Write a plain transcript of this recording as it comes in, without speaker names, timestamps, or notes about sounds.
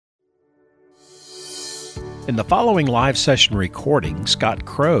In the following live session recording, Scott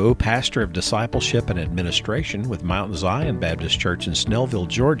Crow, pastor of Discipleship and Administration with Mount Zion Baptist Church in Snellville,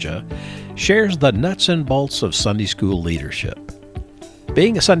 Georgia, shares the nuts and bolts of Sunday school leadership.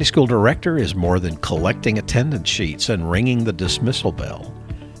 Being a Sunday school director is more than collecting attendance sheets and ringing the dismissal bell.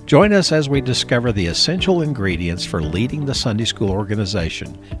 Join us as we discover the essential ingredients for leading the Sunday school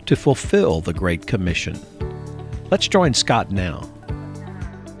organization to fulfill the Great Commission. Let's join Scott now.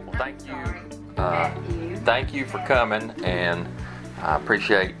 Well, thank you. Thank you for coming, and I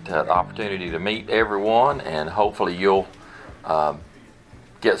appreciate the opportunity to meet everyone, and hopefully you'll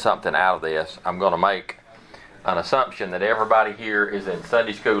get something out of this. I'm going to make an assumption that everybody here is in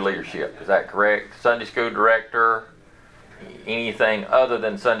Sunday school leadership. Is that correct? Sunday school director, anything other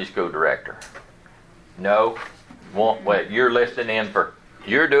than Sunday school director? No? Wait, you're listening in for,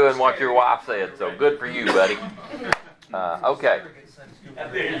 you're doing what your wife said, so good for you, buddy. Okay.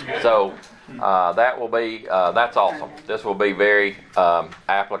 So that will be, that's awesome. This will be very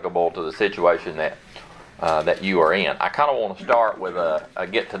applicable to the situation that you are in. I kind of want to start with a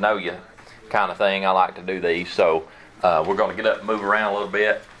get to know you kind of thing. I like to do these, so we're going to get up and move around a little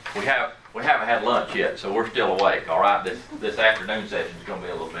bit. We haven't had lunch yet, so we're still awake. All right, this afternoon session is going to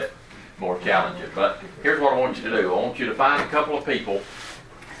be a little bit more challenging. But here's what I want you to do. I want you to find a couple of people,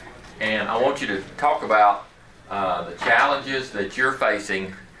 and I want you to talk about the challenges that you're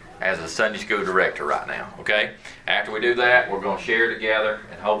facing as a Sunday school director right now, okay? After we do that, we're going to share together,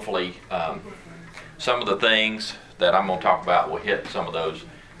 and hopefully some of the things that I'm going to talk about will hit some of those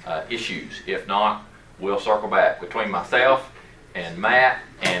issues. If not, we'll circle back. Between myself and Matt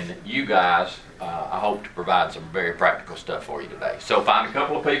and you guys, I hope to provide some very practical stuff for you today. So find a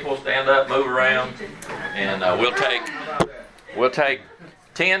couple of people, stand up, move around, and we'll take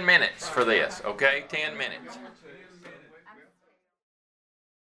 10 minutes for this, okay? 10 minutes.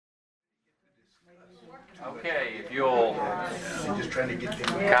 Okay, if you'll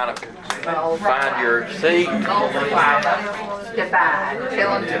kind of find your seat. Divide.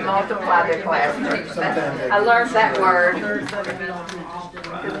 Tell them to multiply their classmates. I learned that word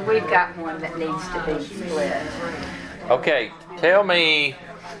because we've got one that needs to be split. Okay, tell me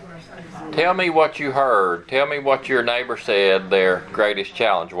what you heard. Tell me what your neighbor said their greatest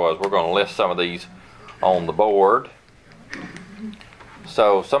challenge was. We're going to list some of these on the board.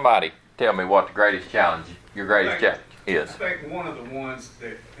 So somebody tell me what your greatest challenge is. I think one of the ones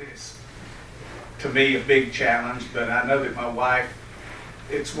that is, to me, a big challenge, but I know that my wife,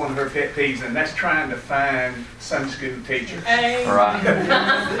 it's one of her pet peeves, and that's trying to find Sunday school teachers. Right.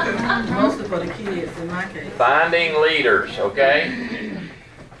 Mostly for the kids, in my case. Finding leaders, okay?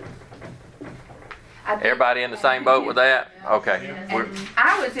 Everybody in the same boat with that? Okay. And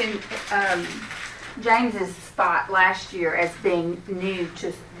I was in James's spot last year as being new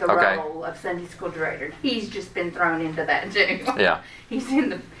to the role of Sunday school director. He's just been thrown into that too. Yeah. And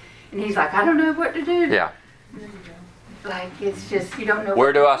he's like, I don't know what to do. Yeah. Like, it's just, you don't know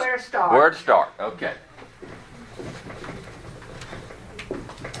where to start. Where to start, okay.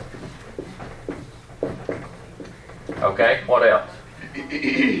 Okay, what else?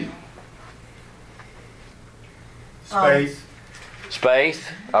 Space,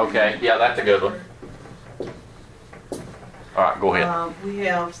 okay, yeah, that's a good one. All right, go ahead. We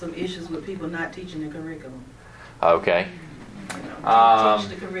have some issues with people not teaching the curriculum. Okay. Teach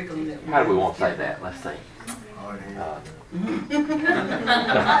the curriculum that How do we want to say that? Let's see.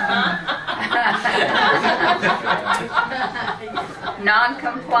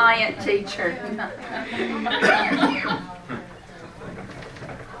 Non-compliant teacher.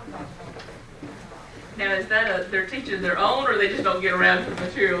 Now, is that they're teaching their own, or they just don't get around to the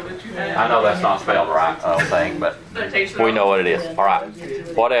material that you have? I know that's not spelled right, I don't think, but we know what it is. All right.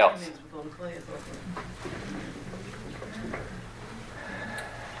 What else?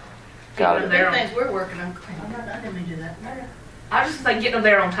 Got it. Things we're working on. I didn't mean to do that. I was just like getting them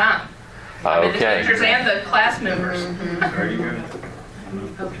there on time. I mean, the teachers and the class members. There you go.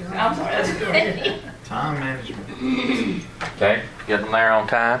 I'm sorry, that's good. Time management. Okay, get them there on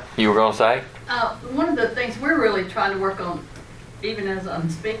time. You were going to say? One of the things we're really trying to work on, even as I'm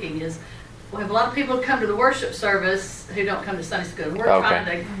speaking, is we have a lot of people who come to the worship service who don't come to Sunday school. We're trying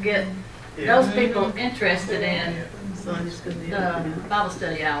to get those people interested in Sunday school, the Bible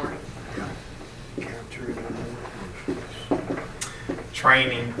study hour.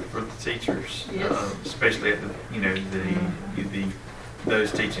 Training for the teachers, yes. Especially at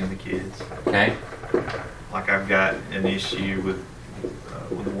those teaching the kids. Okay. Like I've got an issue with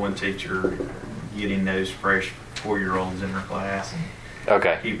one teacher getting those fresh 4-year-olds in her class.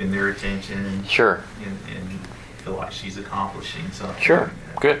 Okay. Keeping their attention. Sure. And feel like she's accomplishing something. Sure.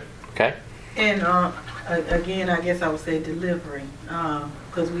 Good. Okay. And again, I guess I would say delivering,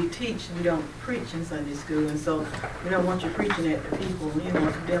 because we teach, we don't preach in Sunday school, and so we don't want you preaching at the people,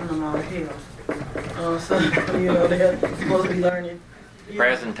 condemning them all to hell. So, they're supposed to be learning.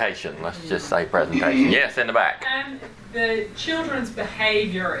 Presentation. Let's just say presentation. Yes, in the back. The children's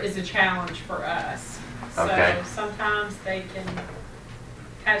behavior is a challenge for us. So sometimes they can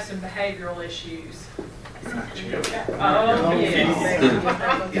have some behavioral issues. Oh, yes.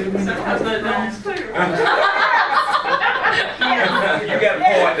 Sometimes the adults too. You got a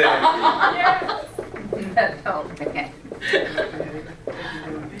point there.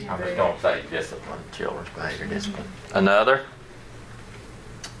 I'm just going to say discipline, children's behavior discipline. Another?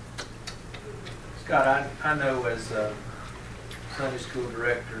 Scott, I know as Sunday school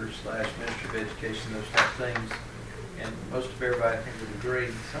director / minister of education, those type of things, and most of everybody I think would agree,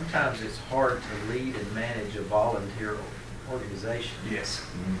 sometimes it's hard to lead and manage a volunteer organization. Yes.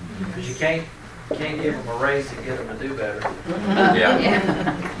 Because you can't give them a raise to get them to do better. Yeah.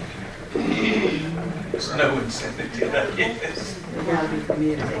 There's no incentive to that. Yes. They gotta be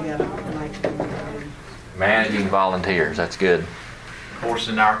committed, they gotta like to. Managing volunteers, that's good. Of course,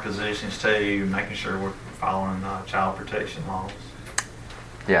 in our positions too, making sure we're following child protection laws.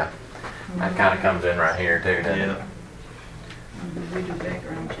 Yeah. That kind of comes in right here too, doesn't it? We do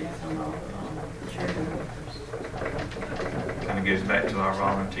background checks on all the children workers. Kind of goes back to our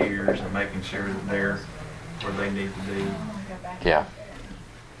volunteers and making sure that they're where they need to be. Yeah.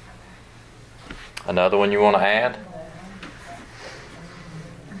 Another one you want to add?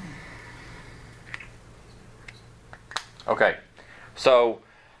 Okay. So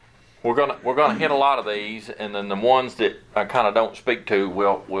we're gonna hit a lot of these, and then the ones that I kind of don't speak to,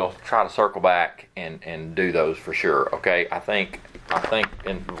 we'll try to circle back and do those for sure. Okay, I think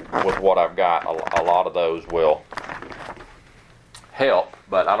with what I've got, a lot of those will help,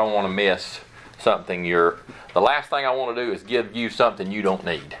 but I don't want to miss something. The last thing I want to do is give you something you don't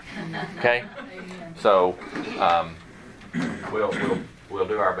need. Okay, so we'll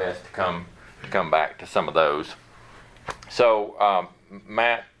do our best to come back to some of those. So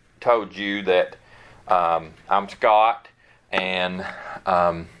Matt told you that I'm Scott, and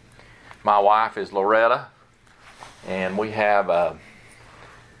my wife is Loretta, and we have a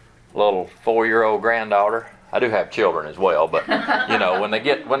little 4-year-old granddaughter. I do have children as well, but when they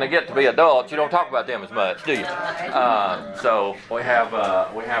get to be adults, you don't talk about them as much, do you? So we have a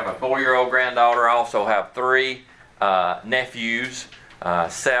 4-year-old granddaughter. I also have 3 nephews,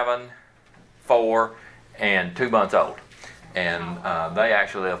 7, 4, and 2 months old. And they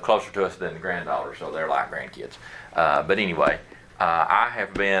actually live closer to us than the granddaughter, so they're like grandkids. But anyway, I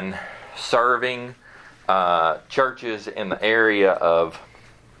have been serving churches in the area of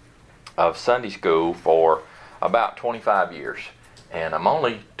Sunday school for about 25 years. And I'm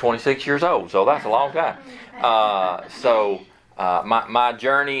only 26 years old, so that's a long time. So my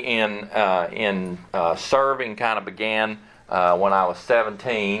journey in serving kind of began when I was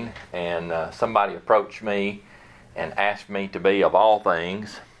 17, and somebody approached me and asked me to be, of all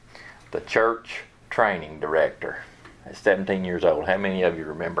things, the church training director at 17 years old. How many of you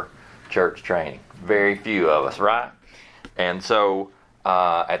remember church training? Very few of us, right? And so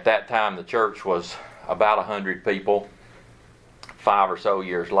at that time the church was about 100 people. 5 or so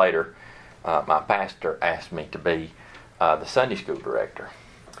years later, my pastor asked me to be the Sunday school director.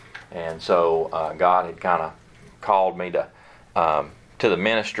 And so God had kind of called me to the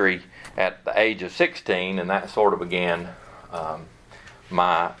ministry at the age of 16, and that sort of began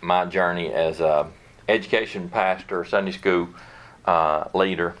my journey as a education pastor, Sunday school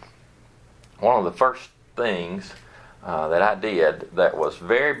leader. One of the first things that I did that was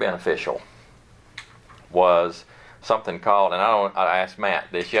very beneficial was something called, and I asked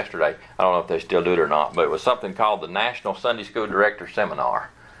Matt this yesterday, I don't know if they still do it or not, but it was something called the National Sunday School Director Seminar.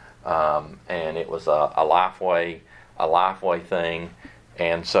 And it was a Lifeway thing.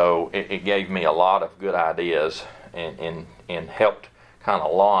 And so it gave me a lot of good ideas and helped kind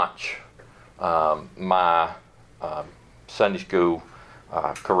of launch my Sunday school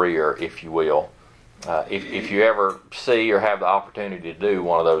career, if you will. If you ever see or have the opportunity to do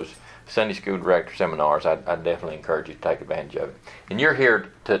one of those Sunday school director seminars, I'd definitely encourage you to take advantage of it. And you're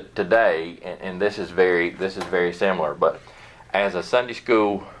here today, and this is very similar. But as a Sunday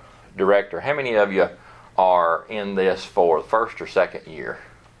school director, how many of you are in this for the first or second year?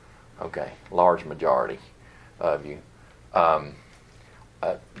 Okay, large majority of you.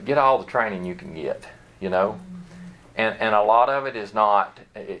 Get all the training you can get, and a lot of it is not.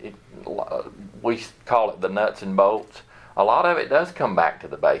 We call it the nuts and bolts. A lot of it does come back to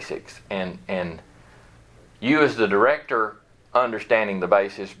the basics, and you as the director understanding the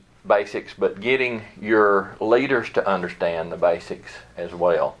basics, but getting your leaders to understand the basics as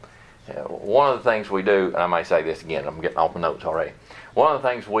well. One of the things we do, and I may say this again, I'm getting off my notes already. One of the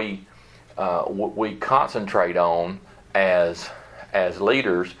things we concentrate on as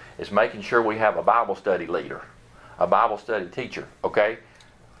leaders is making sure we have a Bible study leader, a Bible study teacher. Okay,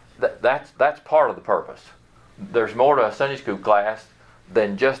 that's part of the purpose. There's more to a Sunday school class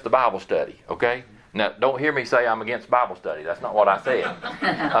than just the Bible study. Okay. Now, don't hear me say I'm against Bible study. That's not what I said.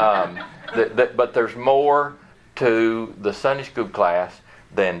 But there's more to the Sunday school class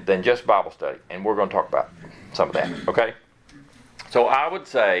than just Bible study. And we're going to talk about some of that, okay? So I would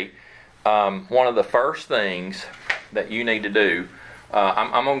say one of the first things that you need to do,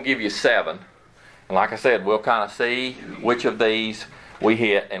 I'm going to give you 7. And like I said, we'll kind of see which of these we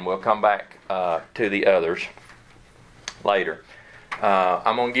hit, and we'll come back to the others later.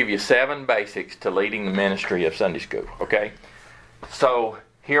 I'm going to give you 7 basics to leading the ministry of Sunday school, okay? So,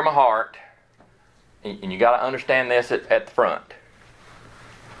 hear my heart, and you got to understand this at the front.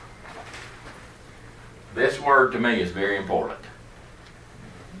 This word to me is very important.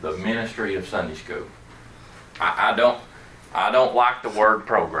 The ministry of Sunday school. I don't like the word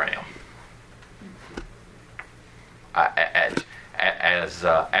program. As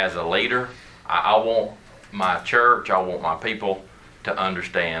a leader, I want my church, I want my people to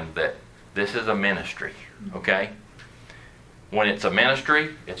understand that this is a ministry, okay? When it's a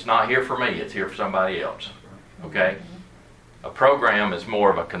ministry, it's not here for me, it's here for somebody else, okay? A program is more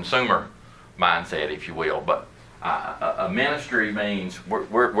of a consumer mindset, if you will, but a ministry means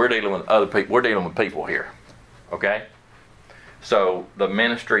we're dealing with other people, we're dealing with people here, okay? So, the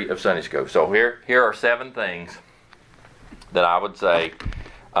ministry of Sunday school. So here are 7 things that I would say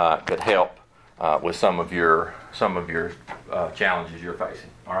could help with some of your challenges you're facing.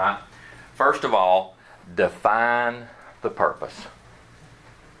 All right. First of all, define the purpose.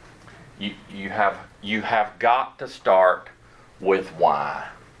 You have got to start with why.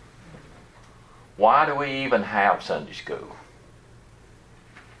 Why do we even have Sunday school?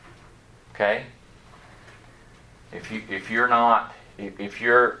 Okay. If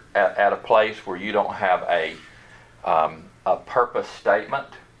you're at a place where you don't have a purpose statement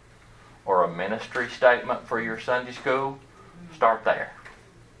or a ministry statement for your Sunday school, start there.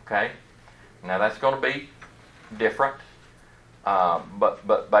 Okay? Now that's going to be different,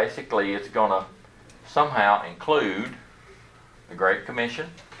 but basically it's going to somehow include the Great Commission.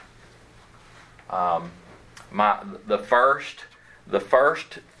 The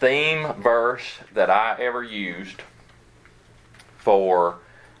first theme verse that I ever used for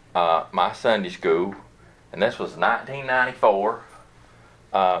my Sunday school, and this was 1994.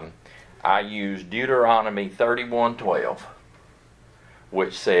 I used Deuteronomy 31:12,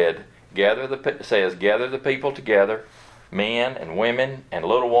 which said, "Gather the people together, men and women and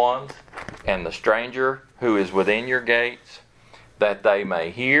little ones, and the stranger who is within your gates, that they may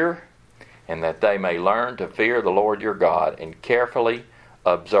hear, and that they may learn to fear the Lord your God, and carefully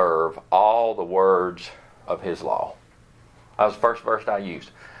observe all the words of His law." That was the first verse I used.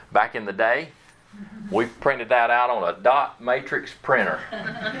 Back in the day, we printed that out on a dot matrix printer.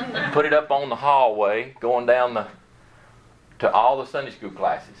 Put it up on the hallway going down to all the Sunday school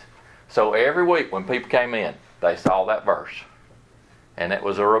classes. So every week when people came in, they saw that verse. And it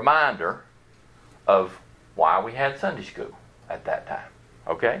was a reminder of why we had Sunday school at that time.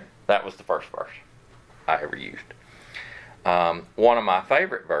 Okay? That was the first verse I ever used. One of my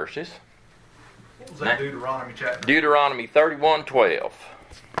favorite verses. What was that Deuteronomy chapter? Deuteronomy 31:12.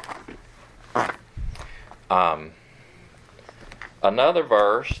 Another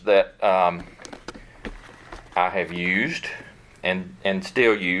verse that I have used and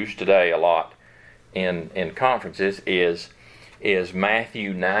still use today a lot in conferences is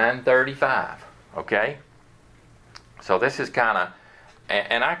Matthew 9:35. Okay, so this is kind of,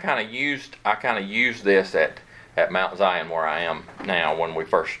 and I kind of used this at Mount Zion where I am now when we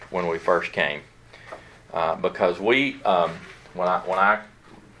first came, because when I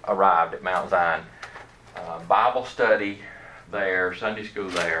arrived at Mount Zion, Bible study there, Sunday school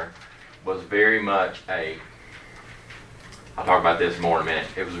there, was very much I'll talk about this more in a minute.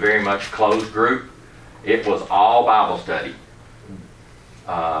 It was very much closed group. It was all Bible study,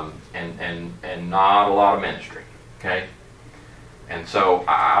 and not a lot of ministry. Okay, and so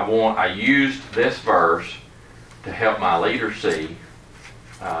I used this verse to help my leaders see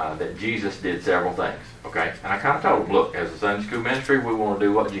that Jesus did several things. Okay, and I kind of told them, look, as a Sunday school ministry, we want to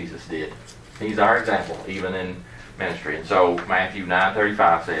do what Jesus did. He's our example, even in ministry. And so Matthew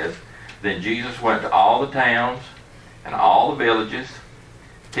 9:35 says, "Then Jesus went to all the towns and all the villages,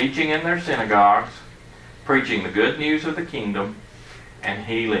 teaching in their synagogues, preaching the good news of the kingdom, and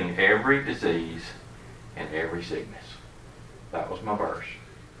healing every disease and every sickness. That was my verse.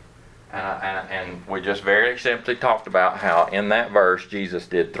 And we just very simply talked about how in that verse Jesus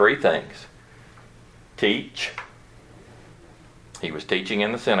did three things. Teach. He was teaching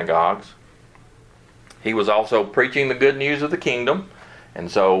in the synagogues. He was also preaching the good news of the kingdom. And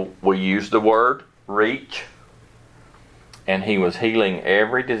so we use the word reach. And he was healing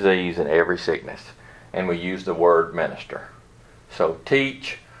every disease and every sickness. And we use the word minister. So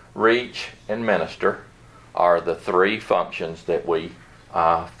teach, reach, and minister are the three functions that we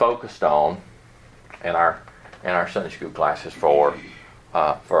focused on in our Sunday school classes for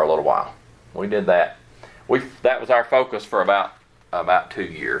a little while. We did that. That was our focus for about 2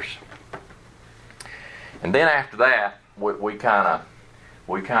 years. And then after that, we kind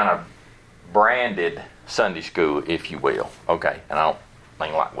of branded Sunday school, if you will. Okay, and I don't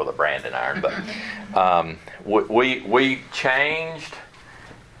mean like with a branding iron, but we changed.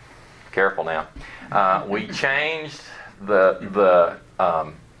 Careful now. We changed the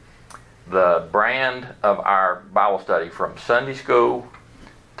brand of our Bible study from Sunday school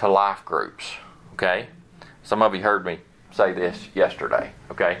to life groups. Okay, some of you heard me say this yesterday.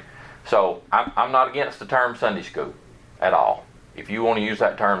 Okay, so I'm not against the term Sunday school at all. If you want to use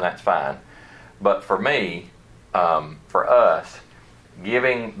that term, that's fine. But for me, for us,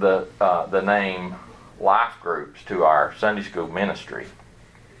 giving the name life groups to our Sunday school ministry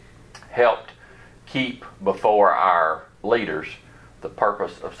helped keep before our leaders the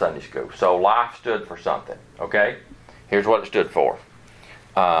purpose of Sunday school. So life stood for something. Okay, here's what it stood for: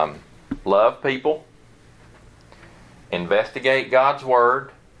 love people, investigate God's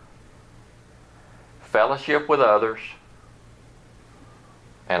Word, fellowship with others,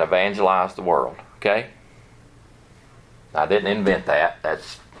 and evangelize the world. Okay? I didn't invent that.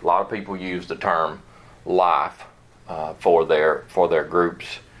 That's a lot of people use the term life for their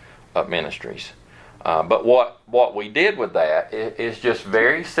groups of ministries. But what we did with that is just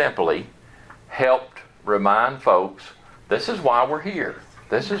very simply helped remind folks, this is why we're here.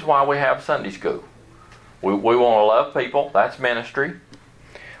 This is why we have Sunday school. We want to love people. That's ministry.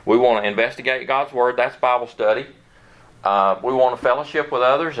 We want to investigate God's Word. That's Bible study. We want to fellowship with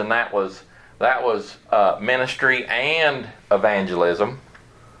others, and that was ministry and evangelism.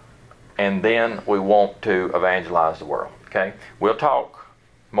 And then we want to evangelize the world. Okay, we'll talk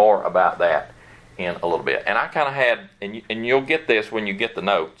more about that in a little bit. And I kind of had, and you'll get this when you get the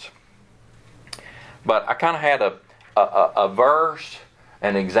notes, but I kind of had a verse,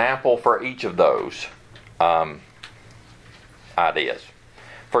 an example for each of those ideas.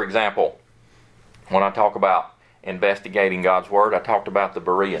 For example, when I talk about investigating God's Word, I talked about the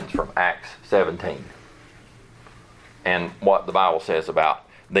Bereans from Acts 17 and what the Bible says about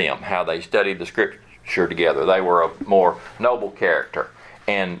them, how they studied the Scripture together. They were a more noble character,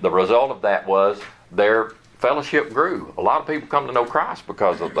 and the result of that was their fellowship grew. A lot of people come to know Christ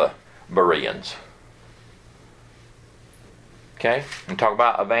because of the Bereans. Okay, and talk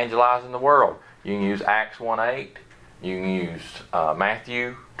about evangelizing the world. You can use Acts 1:8. You can use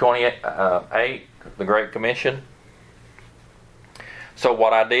Matthew 28, the Great Commission. So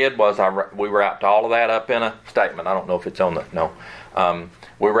what I did was we wrapped all of that up in a statement. I don't know if it's on the no.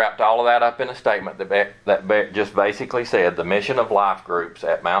 We wrapped all of that up in a statement that just basically said the mission of life groups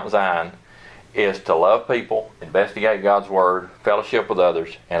at Mount Zion is to love people, investigate God's Word, fellowship with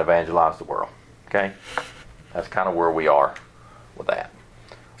others, and evangelize the world. Okay, that's kind of where we are with that.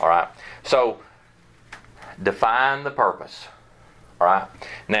 All right. So define the purpose. All right.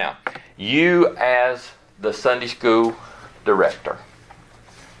 Now, you as the Sunday school director,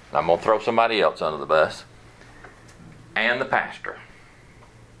 I'm going to throw somebody else under the bus, and the pastor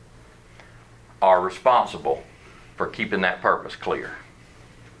are responsible for keeping that purpose clear.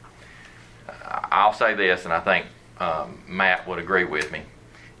 I'll say this, and I think Matt would agree with me.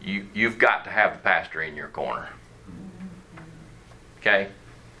 You've got to have the pastor in your corner. Okay?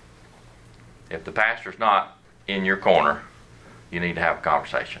 If the pastor's not in your corner, you need to have a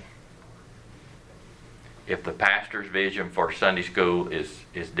conversation. If the pastor's vision for Sunday school is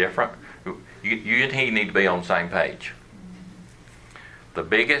different, you and he need to be on the same page. The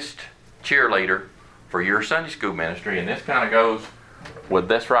biggest cheerleader for your Sunday school ministry, and this kind of goes with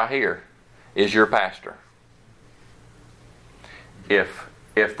this right here, is your pastor. If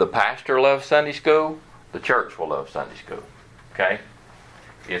the pastor loves Sunday school, the church will love Sunday school. Okay?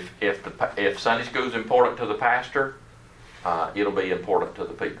 If Sunday school is important to the pastor, it'll be important to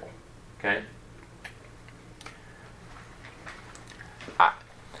the people. Okay?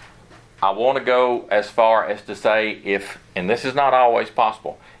 I want to go as far as to say and this is not always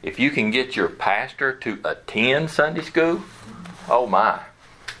possible, if you can get your pastor to attend Sunday school, Oh my.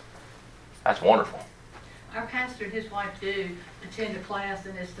 That's wonderful. Our pastor and his wife do attend a class,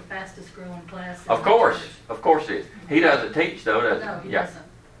 and it's the fastest growing class. Of course it is. He doesn't teach though, does he? No, he Yeah. doesn't.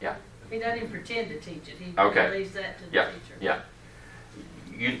 Yeah. He doesn't even pretend to teach it. He Okay. leaves that to the Yeah. teacher. Yeah.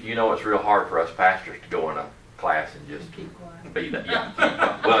 You know it's real hard for us pastors to go in a class and just Keep quiet. be that.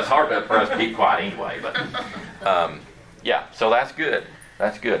 Yeah. Well, it's hard for us to keep quiet anyway, but yeah. So that's good.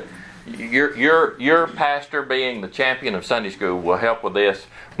 That's good. Your pastor being the champion of Sunday school will help with this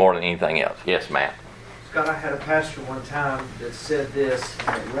more than anything else. Yes, Matt. Scott, I had a pastor one time that said this,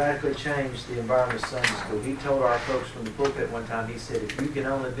 and it radically changed the environment of Sunday school. He told our folks from the pulpit one time, he said, if you can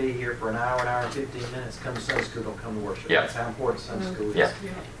only be here for an hour and 15 minutes, come to Sunday school, don't come to worship. Yeah. That's how important Sunday school is.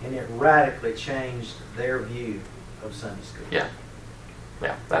 Yeah. And it radically changed their view of Sunday school. Yeah.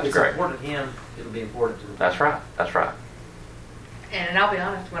 Yeah, that's If great. it's important to him, it'll be important to the That's right. That's right. And I'll be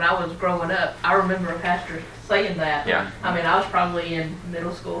honest, when I was growing up, I remember a pastor saying that. Yeah. I mean, I was probably in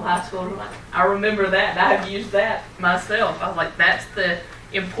middle school, high school. I remember that, and I've used that myself. I was like, that's the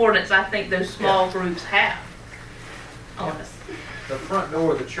importance I think those small groups have on us. The front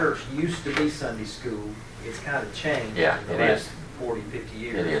door of the church used to be Sunday school. It's kind of changed Yeah, in the it last is. 40, 50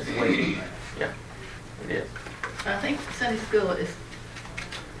 years. It is. Away from that. Yeah. It is. I think Sunday school is,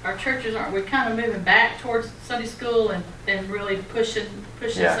 our churches aren't, we're kind of moving back towards Sunday school and really pushing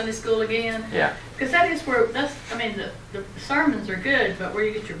Yeah. Sunday school again. Yeah. Because that is where, the sermons are good, but where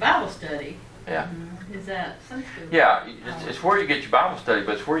you get your Bible study Yeah. is that Sunday school. Yeah. It's where you get your Bible study,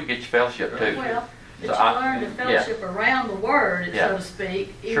 but it's where you get your fellowship too. Well, that So you learn the fellowship around the Word, Yeah. so to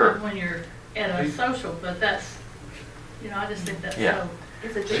speak, even Sure. when you're at a social, but that's, I just think that's Yeah. so,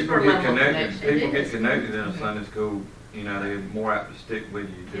 It's a People deeper get level connected. connection. It People get is. connected in a Sunday school. You know, they're more apt to stick with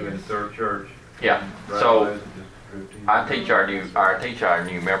you too in the third church. Yeah. Rather So than just drift in. I teach our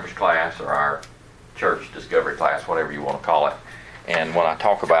new members class or our church discovery class, whatever you want to call it. And when I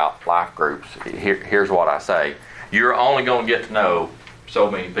talk about life groups, here's what I say. You're only going to get to know so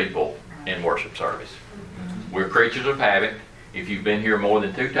many people in worship service. We're creatures of habit. If you've been here more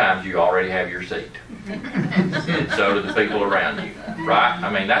than 2 times, you already have your seat. And so do the people around you, right? I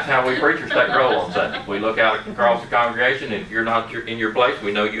mean, that's how we preachers take roll on Sunday. We look out across the congregation, and if you're not in your place,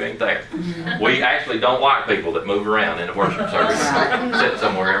 we know you ain't there. We actually don't like people that move around in the worship service, sit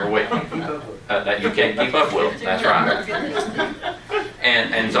somewhere every week. That you can't keep up with them. That's right.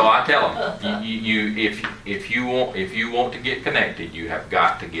 And so I tell them, if you want to get connected, you have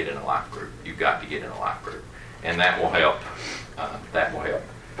got to get in a life group. You've got to get in a life group, and that will help.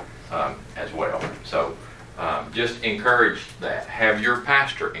 As well. So just encourage that. Have your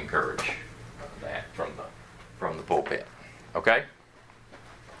pastor encourage that from the pulpit. Okay?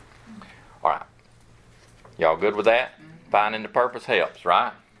 All right. Y'all good with that? Finding the purpose helps,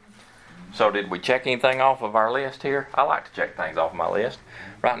 right? So did we check anything off of our list here? I like to check things off my list.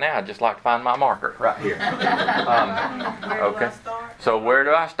 Right now, I'd just like to find my marker right here. Where do I start? So where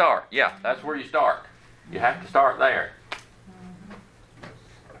do I start? Yeah, that's where you start. You have to start there.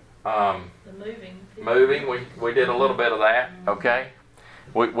 the Moving, we did a little bit of that, okay?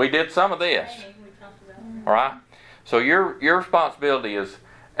 We did some of this, all right? So your responsibility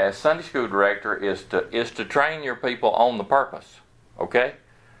as Sunday school director is to train your people on the purpose, okay?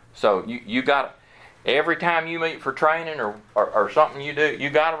 So you got, every time you meet for training or something you do, you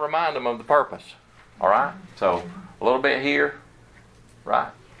got to remind them of the purpose, all right? So a little bit here,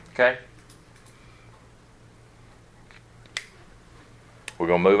 right? Okay? We're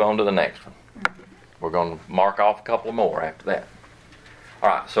going to move on to the next one. We're going to mark off a couple more after that. All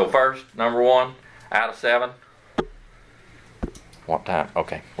right, so first, number 1 out of 7. What time?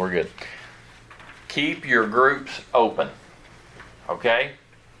 Okay, we're good. Keep your groups open. Okay?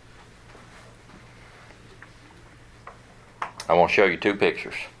 I want to show you 2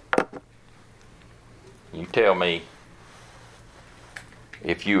 pictures. You tell me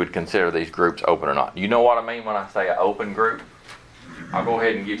if you would consider these groups open or not. You know what I mean when I say an open group? I'll go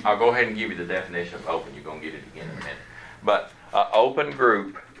ahead and give you the definition of open. You're going to get it again in a minute. But an open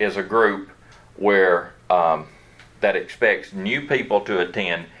group is a group where that expects new people to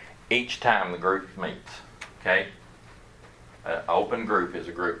attend each time the group meets. Okay? An open group is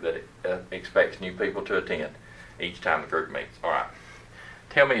a group that expects new people to attend each time the group meets. All right.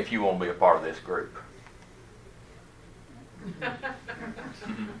 Tell me if you want to be a part of this group.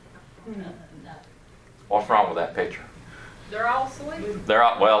 What's wrong with that picture? They're all asleep.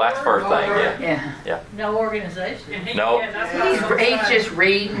 Well, that's the first thing, yeah. No organization. No. He's just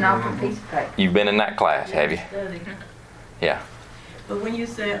reading off a piece of paper. You've been in that class, have you? Yeah. But when you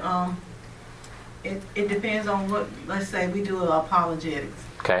say it depends on what, let's say we do apologetics.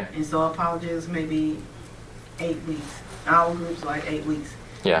 Okay. And so apologetics may be 8 weeks. our group's like 8 weeks.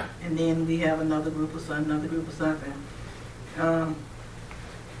 Yeah. And then we have another group of something, another group of something.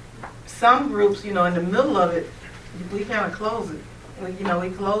 Some groups, in the middle of it, we kind of close it. We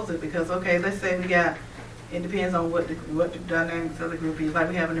close it because, okay, let's say we got, it depends on what the dynamics of the group is. Like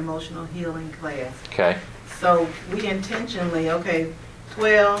we have an emotional healing class. Okay. So we intentionally,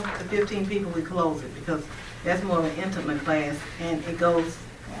 12 to 15 people, we close it because that's more of an intimate class and it goes,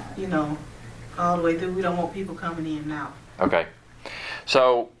 all the way through. We don't want people coming in and out. Okay.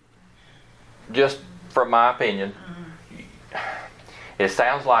 So, just from my opinion, it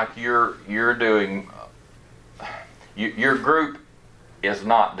sounds like you're doing, your group is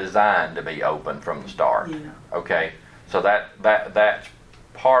not designed to be open from the start. Yeah. Okay. So that's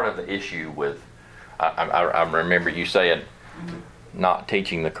part of the issue with, I remember you saying not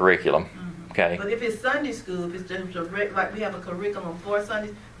teaching the curriculum. Okay. But if it's Sunday school, if it's just like we have a curriculum for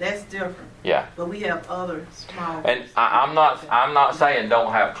Sundays, that's different. Yeah. But we have other small And groups. I'm not saying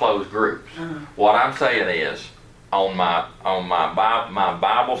don't have closed groups. What I'm saying is on my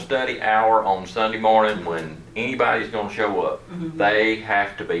Bible study hour on Sunday morning when anybody's going to show up, they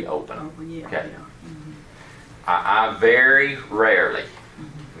have to be open. Yeah, okay. Yeah. I very rarely.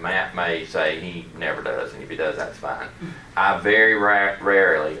 Matt may say he never does, and if he does, that's fine. I very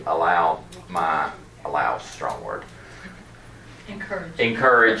rarely allow a strong word.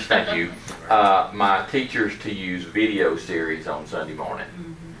 Encourage, thank you, my teachers to use video series on Sunday morning.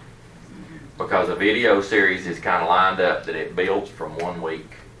 Because a video series is kind of lined up that it builds from one week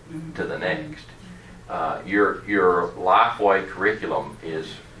to the next. Your Lifeway curriculum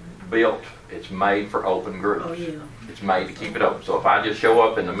is built, it's made for open groups. Oh, yeah. It's made to keep it open. So if I just show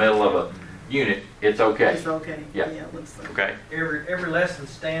up in the middle of a unit, it's okay. It's okay. Yeah. It looks like. Okay. Every lesson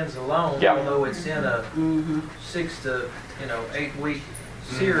stands alone, Yeah. although it's in a 6 to 8 week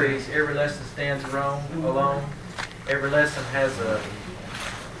series. Every lesson stands alone. Every lesson has a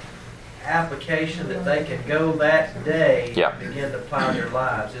application that they can go that day Yeah. and begin to apply their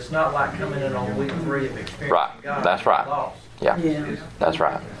lives. It's not like coming in on week 3 of experiencing Right. God. That's right. Lost. Yeah. That's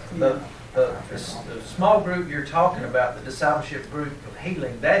right. The small group you're talking about, the discipleship group of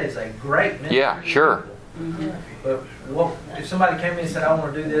healing, that is a great ministry. Yeah, sure. But if somebody came in and said, I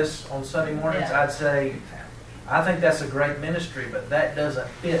want to do this on Sunday mornings, I'd say, I think that's a great ministry, but that doesn't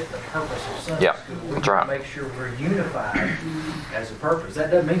fit the purpose of Sunday Yeah, school. We that's need right. to make sure we're unified as a purpose.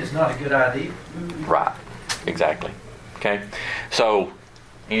 That doesn't mean it's not a good idea. Right. Exactly. Okay. So,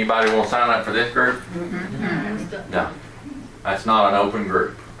 anybody want to sign up for this group? No. That's not an open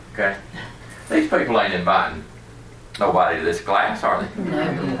group. Okay. These people ain't inviting nobody to this class, are they? No.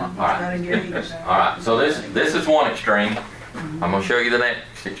 All right. All right. So this is one extreme. I'm going to show you the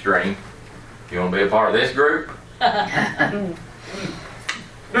next extreme. You want to be a part of this group? They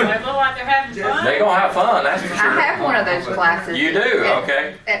look like they're having fun. They're going to have fun, that's for sure. I have one of those classes. You do?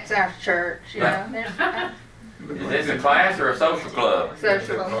 Okay. At our church, There's Is this a class or a social club?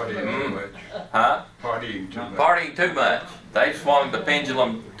 social. Huh? Partying too much. Partying too much. They swung the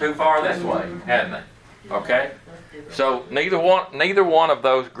pendulum too far this way, hadn't they? Okay? So neither one of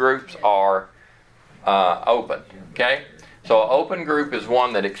those groups are open. Okay? So an open group is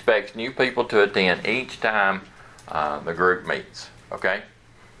one that expects new people to attend each time the group meets. Okay?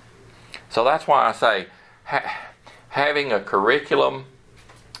 So that's why I say having a curriculum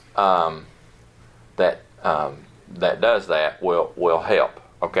that does that will help.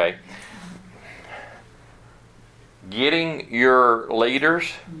 Okay? Getting your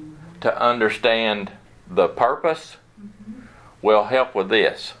leaders to understand the purpose will help with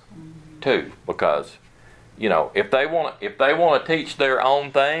this too, because if they want to teach their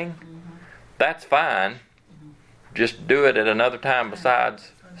own thing, that's fine. Just do it at another time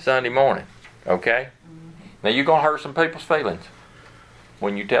besides Sunday morning. Okay? Now you're gonna hurt some people's feelings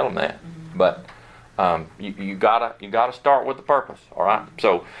when you tell them that, but you gotta start with the purpose. All right.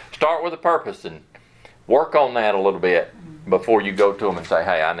 So start with the purpose and work on that a little bit before you go to them and say,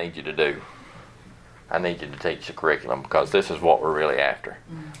 "Hey, I need you to teach the curriculum because this is what we're really after."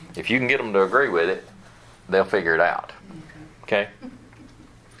 If you can get them to agree with it, they'll figure it out. Okay?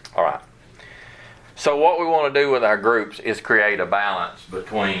 All right. So what we want to do with our groups is create a balance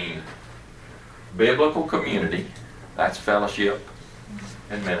between biblical community, that's fellowship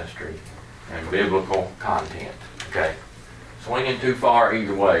and ministry, and biblical content. Okay? Swinging too far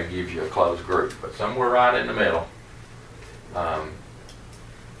either way gives you a closed group, but somewhere right in the middle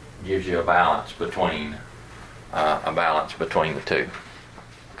gives you a balance between the two.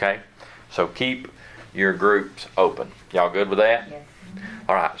 Okay? So keep your groups open. Y'all good with that? Yes.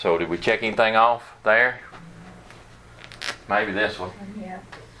 All right. So did we check anything off there? Maybe this one. Yeah.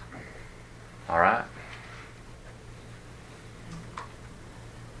 All right.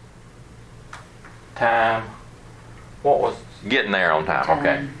 time. What was getting there on time?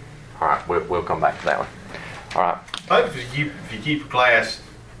 Okay. All right. We'll come back to that one. All right. But if you keep your class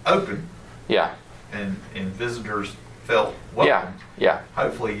open, Yeah. and visitors felt welcome, Yeah.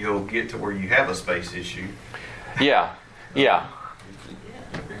 hopefully you'll get to where you have a space issue. Yeah.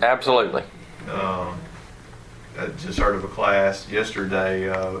 Absolutely. I just heard of a class yesterday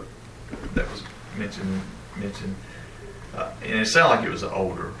that was mentioned, and it sounded like it was an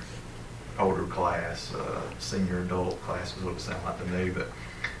older class, senior adult class was what it sounded like to me, but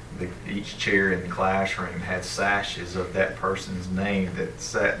each chair in the classroom had sashes of that person's name that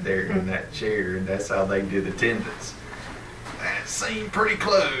sat there in that chair, and that's how they did attendance. That seemed pretty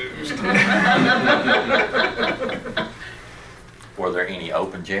closed. Were there any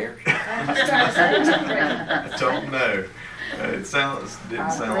open chairs? I don't know. It didn't sound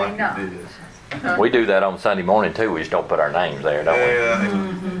like it did. We do that on Sunday morning too. We just don't put our names there, don't we?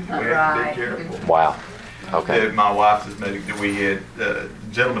 Yeah, we have to be careful. Wow. Okay. My wife just made it. We had a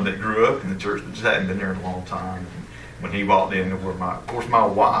gentleman that grew up in the church but just hadn't been there in a long time. When he walked in, of course, my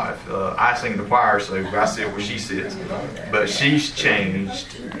wife, I sing the choir, so I sit where she sits. But she's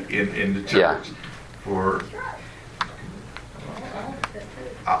changed in the church for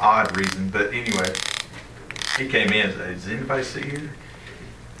an odd reason. But anyway, he came in and said, "Does anybody sit here?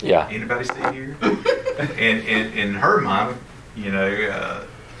 Yeah. Anybody sit here?" and in her mind,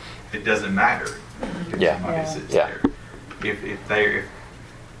 it doesn't matter if somebody sits there. If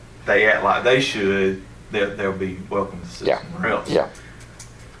they act like they should, they'll be welcome to sit somewhere else. Yeah.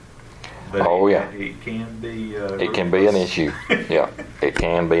 But it can be. It can be an issue. Yeah, it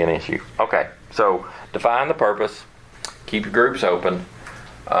can be an issue. Okay, so define the purpose. Keep your groups open.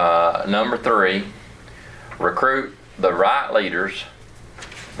 Number 3, recruit the right leaders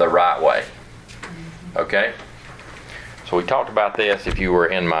the right way. Okay? So we talked about this. If you were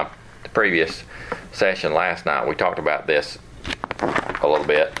in my previous session last night, we talked about this a little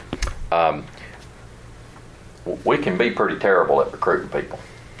bit. We can be pretty terrible at recruiting people,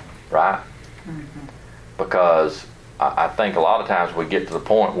 right? Mm-hmm. Because I think a lot of times we get to the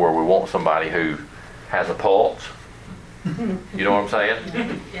point where we want somebody who has a pulse. You know what I'm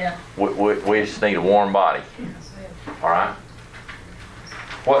saying? Yeah. We just need a warm body. All right?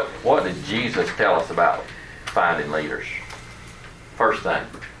 What did Jesus tell us about finding leaders? First thing,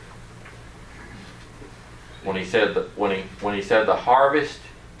 when he said the harvest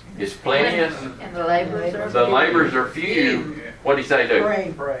is plenteous and the laborers are few, what did he say do?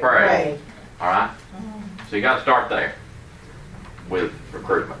 Pray. All right. So you got to start there with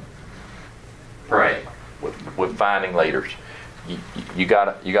recruitment. Pray with finding leaders. You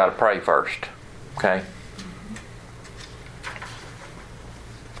got to pray first. Okay.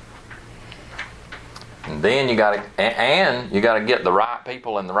 And then you got to get the right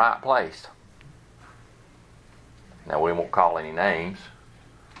people in the right place. Now we won't call any names,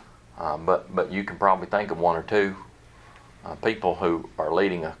 but you can probably think of one or two people who are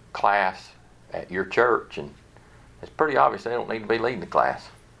leading a class at your church, and it's pretty obvious they don't need to be leading the class,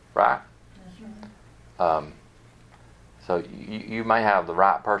 right? So you may have the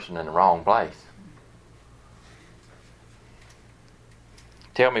right person in the wrong place.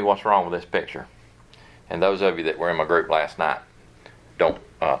 Tell me what's wrong with this picture. And those of you that were in my group last night, don't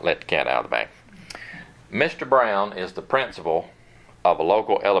let the cat out of the bag. Mr. Brown is the principal of a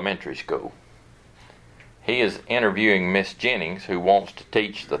local elementary school. He is interviewing Miss Jennings, who wants to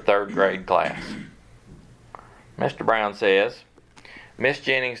teach the 3rd grade class. Mr. Brown says, "Miss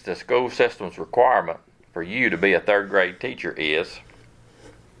Jennings, the school system's requirement for you to be a 3rd grade teacher is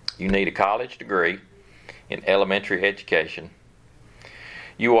you need a college degree in elementary education.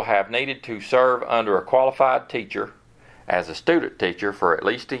 You will have needed to serve under a qualified teacher as a student teacher for at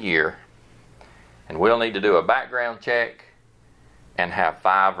least a year, and we'll need to do a background check and have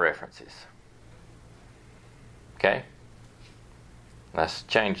 5 references." Okay? Let's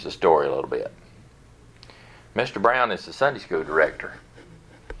change the story a little bit. Mr. Brown is the Sunday school director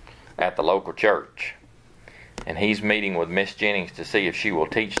at the local church, and he's meeting with Miss Jennings to see if she will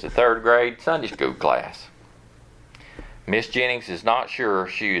teach the 3rd grade Sunday school class. Miss Jennings is not sure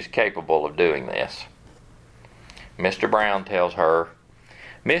she is capable of doing this. Mr. Brown tells her,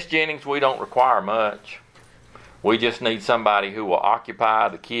 "Miss Jennings, we don't require much. We just need somebody who will occupy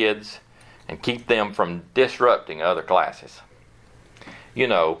the kids and keep them from disrupting other classes.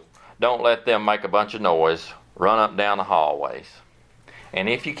 Don't let them make a bunch of noise, run up and down the hallways. And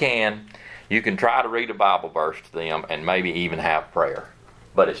if you can try to read a Bible verse to them and maybe even have prayer.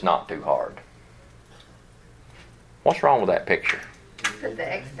 But it's not too hard." What's wrong with that picture? But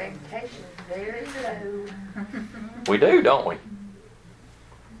the expectation is very low. We do, don't we?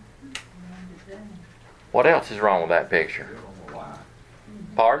 What else is wrong with that picture? Built on a lie.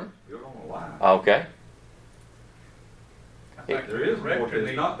 Pardon? Built on a lie. Okay. I think There is more. director It's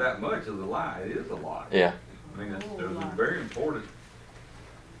needs- not that much of a lie. It is a lie. Yeah. I mean, there's a very important.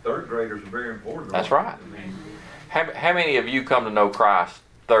 Third graders are very important. That's right. I mean, How many of you come to know Christ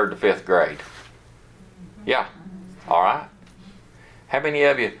 3rd to 5th grade? Yeah. All right. How many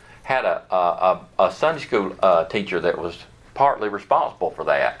of you had a Sunday school teacher that was partly responsible for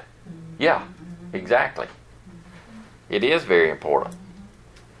that? Yeah, exactly. It is very important.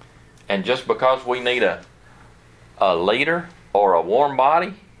 And just because we need a leader or a warm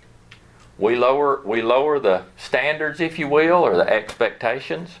body, we lower the standards, if you will, or the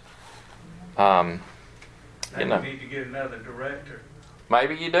expectations. Maybe we need to get another director.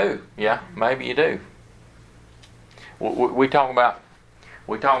 Maybe you do. Yeah, maybe you do. We talk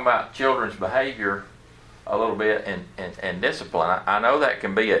about children's behavior a little bit and discipline. I know that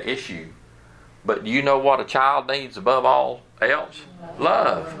can be an issue, but do you know what a child needs above all else?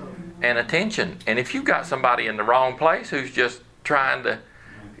 Love and attention. And if you've got somebody in the wrong place who's just trying to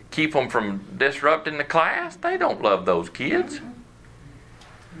keep them from disrupting the class, they don't love those kids.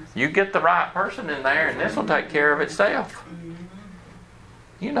 You get the right person in there and this will take care of itself.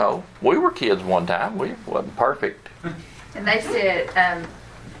 You know, we were kids one time. We wasn't perfect. And they said,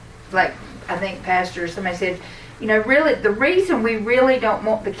 like, I think Pastor or somebody said, you know, really, the reason we really don't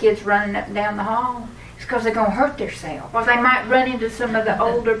want the kids running up and down the hall is because they're going to hurt themselves. Or they might run into some of the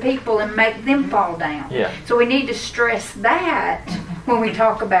older people and make them fall down. Yeah. So we need to stress that when we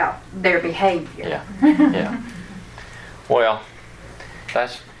talk about their behavior. Yeah. Yeah. Well,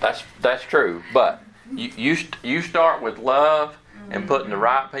 that's true. But you start with love and putting the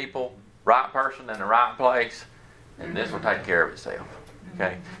right people, right person in the right place, and this will take care of itself.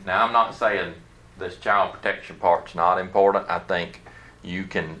 Okay. Now I'm not saying this child protection part's not important. I think you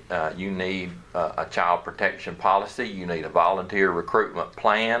need a child protection policy. You need a volunteer recruitment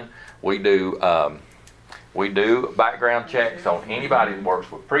plan. We do background checks on anybody that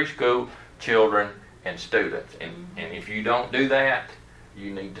works with preschool, children, and students. And if you don't do that,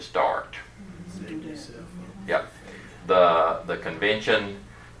 you need to start. Yep. The convention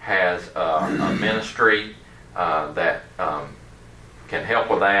has a ministry that can help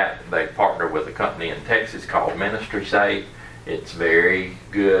with that. They partner with a company in Texas called Ministry Safe. It's very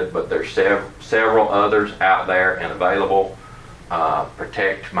good, but there's several others out there and available.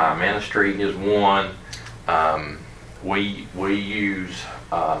 Protect My Ministry is one. We use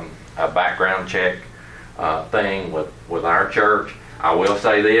a background check thing with our church. I will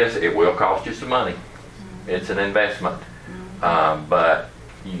say this: it will cost you some money. It's an investment, but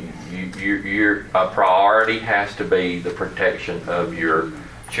your priority has to be the protection of your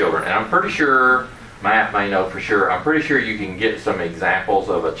children. And I'm pretty sure Matt may know for sure. I'm pretty sure you can get some examples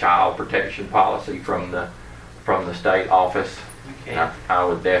of a child protection policy from the state office. And I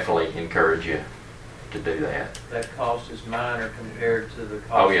would definitely encourage you to do that. That cost is minor compared to the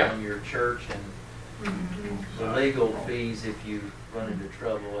cost on your church and the legal fees if you run into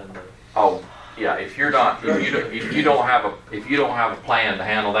trouble and the. Yeah, if you don't have a plan to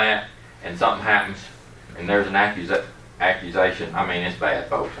handle that, and something happens, and there's an accusation, I mean, it's bad,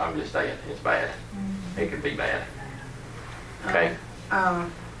 folks. I'm just saying, it's bad. It can be bad. Okay.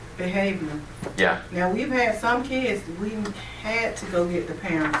 Behavior. Yeah. Now we've had some kids we had to go get the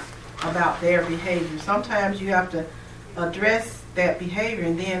parents about their behavior. Sometimes you have to address that behavior.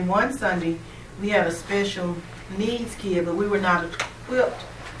 And then one Sunday we had a special needs kid, but we were not equipped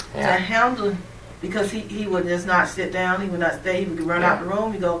to handle, because he would just not sit down, he would not stay, he would run out the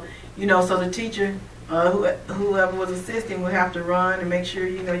room, so the teacher, whoever was assisting would have to run and make sure,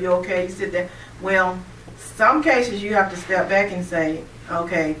 you're okay, you sit there. Well, some cases you have to step back and say,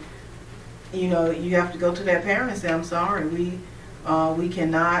 okay, you have to go to that parent and say, I'm sorry, we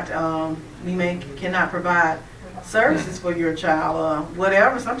cannot provide services for your child,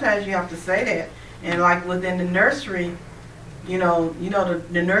 whatever. Sometimes you have to say that. And like within the nursery,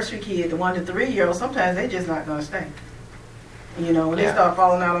 the nursery kid, the 1 to 3 year old, sometimes they just not gonna stay. When they start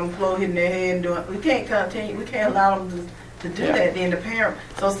falling out on the floor, hitting their head and doing, we can't continue, we can't allow them to do that. Then the parent,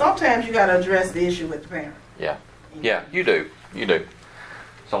 so sometimes you gotta address the issue with the parent. Yeah. Yeah, you do.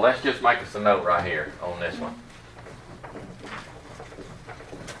 So let's just make us a note right here on this one.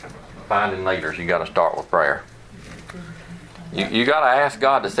 Finding leaders, you gotta start with prayer. You gotta ask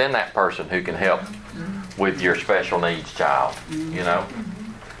God to send that person who can help with your special needs child,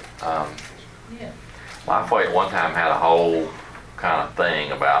 Lifeway at one time had a whole kind of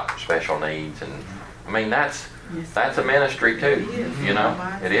thing about special needs, and I mean that's a ministry too,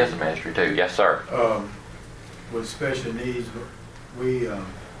 It is a ministry too. Yes, sir. With special needs, we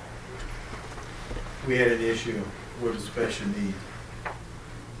we had an issue with the special needs.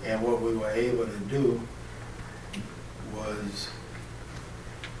 And what we were able to do was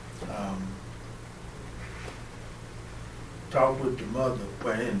talk with the mother,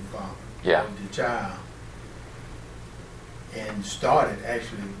 and father, of the child, and started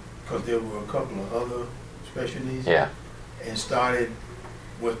actually, because there were a couple of other special needs, and started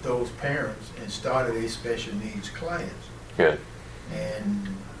with those parents and started a special needs class. Good. And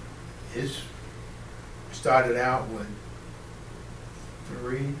it's started out with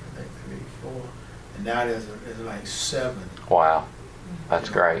 3, 4, and now there's like 7. Wow, that's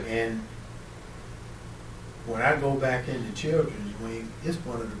great. And when I go back into children's wing, it's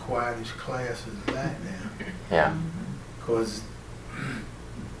one of the quietest classes back now. Yeah. Because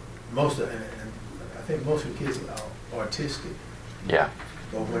I think most of the kids are autistic. Yeah.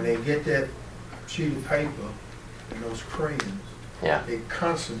 But when they get that sheet of paper and those crayons, they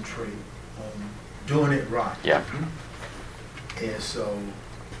concentrate on doing it right. Yeah. And so,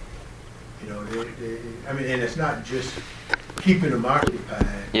 and it's not just keeping them occupied.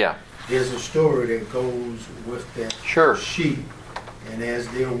 Yeah. There's a story that goes with that sheet. And as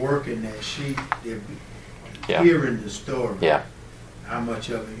they're working that sheet, they're hearing the story. Yeah. How much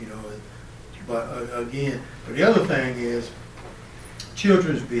of it, But again, but the other thing is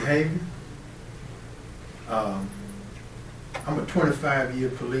children's behavior. I'm a 25-year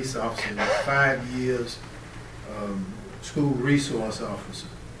police officer and 5 years school resource officer.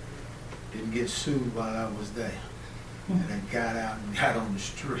 Didn't get sued while I was there. And I got out and got on the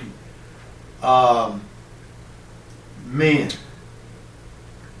street. Men,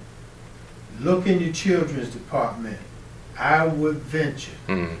 look in your children's department. I would venture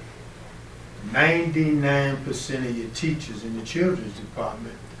 99% of your teachers in the children's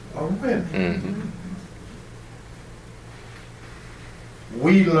department are women.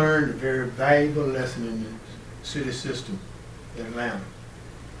 We learned a very valuable lesson in the city system in Atlanta.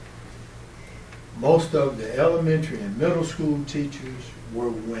 Most of the elementary and middle school teachers were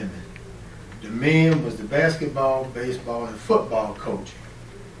women. The men was the basketball, baseball, and football coach.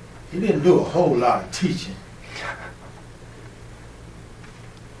 He didn't do a whole lot of teaching.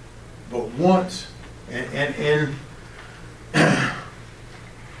 But once, and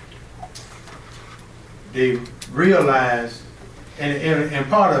they realized, and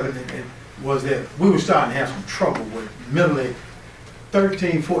part of it was that we were starting to have some trouble with middle-aged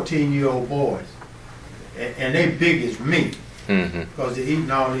 13, 14-year-old boys. And they big as me. Because they're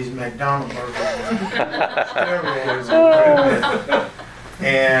eating all these McDonald's burgers and steroids.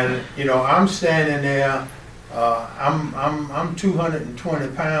 And I'm standing there. I'm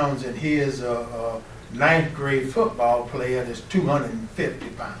 220 pounds, and here's a 9th grade football player that's 250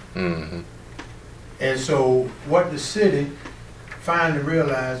 pounds. And so what the city finally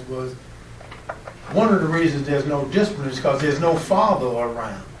realized was one of the reasons there's no discipline is because there's no father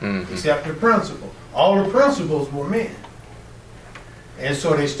around except the principal. All the principals were men. And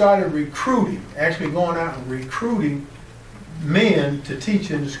so they started recruiting, actually going out and recruiting men to teach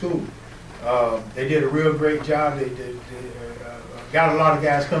in the school. They did a real great job. They got a lot of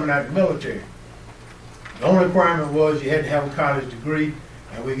guys coming out of the military. The only requirement was you had to have a college degree,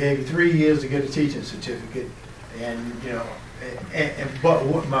 and we gave you 3 years to get a teaching certificate. And but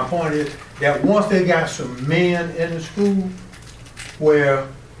what my point is that once they got some men in the school, where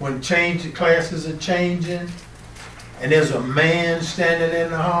when the classes are changing, and there's a man standing in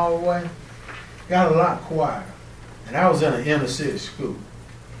the hallway, got a lot quieter. And I was in an inner city school.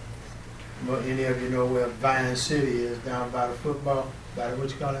 But any of you know where Vine City is, down by the football, by the, what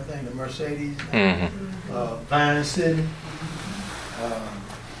you call that thing, the Mercedes? Vine City.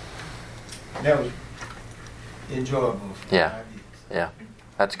 That was enjoyable. Yeah.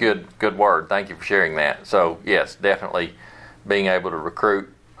 That's good word. Thank you for sharing that. So, yes, definitely being able to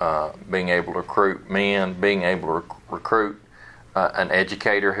recruit men, being able to recruit an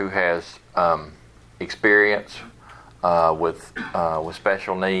educator who has experience with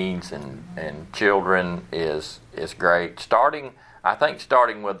special needs and children is great. I think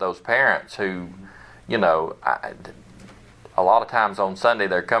starting with those parents who, a lot of times on Sunday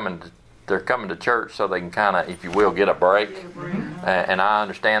they're coming to church so they can kind of, if you will, get a break. And I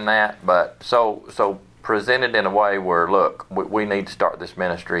understand that, but so presented in a way where, look, we need to start this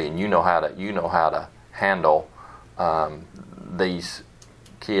ministry, and you know how to handle these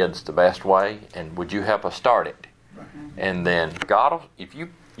kids the best way, and would you help us start it? And then God will, if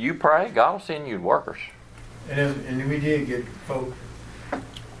you pray, God will send you workers. And we did get folks,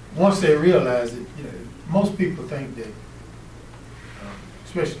 once they realized that, most people think that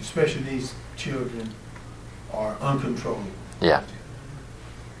special needs children are uncontrollable. Yeah.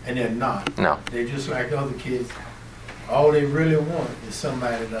 and they're not. No. They're just like other kids. All they really want is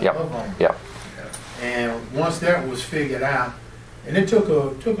somebody to Yep. love on. Yep. And once that was figured out, and it took a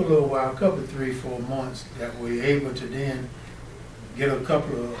little while, a couple of 3-4 months, that we were able to then get a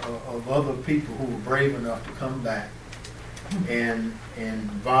couple of other people who were brave enough to come back and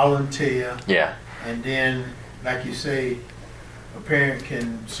volunteer. Yeah. And then, like you say, a parent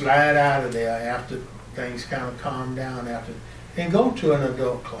can slide out of there after things kind of calm down and go to an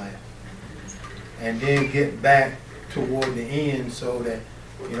adult class. And then get back toward the end so that,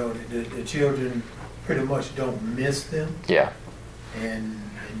 you know, the children pretty much don't miss them. Yeah. And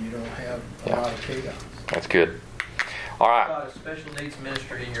you don't have a Yeah. lot of chaos. That's good. All right. A special needs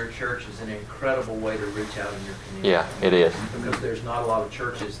ministry in your church is an incredible way to reach out in your community. Yeah, it is. Because there's not a lot of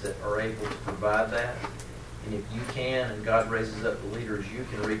churches that are able to provide that. And if you can, and God raises up the leaders, you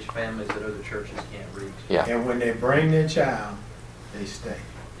can reach families that other churches can't reach. Yeah. And when they bring their child, they stay.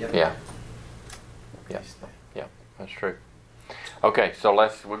 Yep. Yeah. Yeah. Yeah. That's true. Okay, so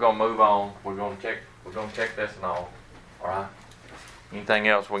we're gonna move on. We're gonna check this and all. All right. Anything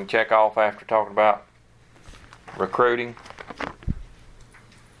else we can check off after talking about recruiting?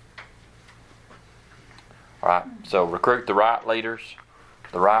 All right. So recruit the right leaders,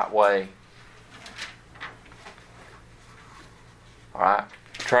 the right way. All right.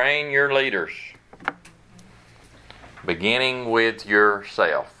 Train your leaders, beginning with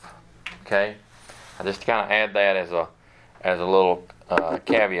yourself. Okay. I just kind of add that as a little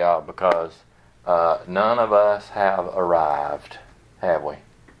caveat because none of us have arrived, have we?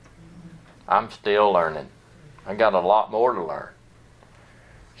 I'm still learning. I got a lot more to learn.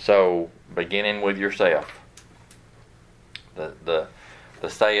 So beginning with yourself. The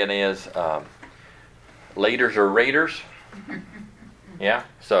saying is, leaders are readers. Yeah.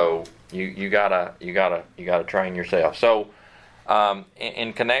 So you gotta train yourself. So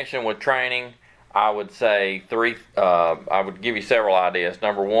in connection with training, I would say I would give you several ideas.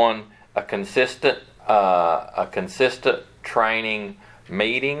 Number one, a consistent training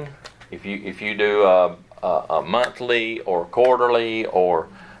meeting. If you do a monthly or quarterly, or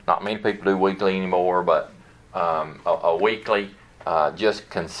not many people do weekly anymore, but a weekly. Just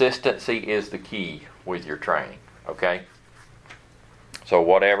consistency is the key with your training. Okay. So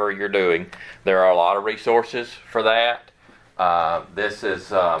whatever you're doing, there are a lot of resources for that. This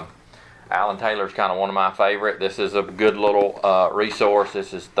is Alan Taylor's kind of one of my favorite. This is a good little resource.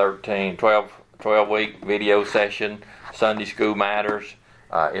 This is 12-week video session, Sunday School Matters.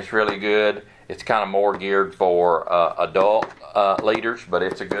 It's really good. It's kind of more geared for adult leaders, but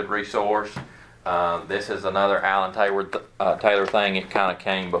it's a good resource. This is another Alan Taylor thing. It kind of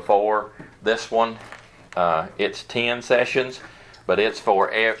came before this one. It's 10 sessions, but it's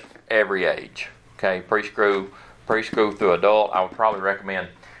for every age. Okay, preschool through adult. I would probably recommend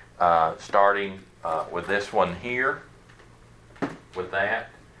starting with this one here. With that,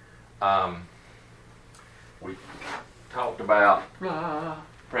 we talked about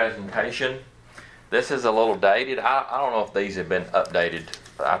presentation. This is a little dated. I don't know if these have been updated.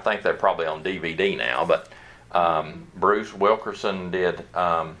 I think they're probably on DVD now, but Bruce Wilkerson did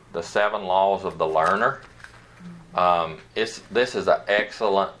the 7 Laws of the Learner. This is an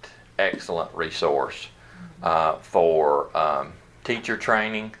excellent resource for teacher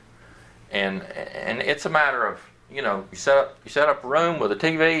training, and it's a matter of, you know, you set up a room with a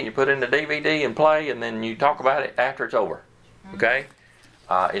TV and you put in the DVD and play, and then you talk about it after it's over. Okay,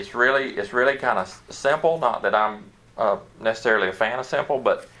 it's really kind of simple. Not that I'm necessarily a fan of simple,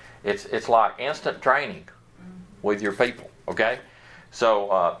 but it's like instant training with your people. Okay, so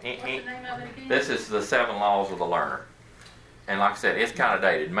What's the name of it again? this is the 7 Laws of the Learner, and like I said, it's kind of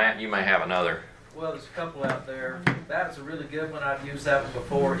dated. Matt, you may have another. Well, there's a couple out there. That's a really good one. I've used that one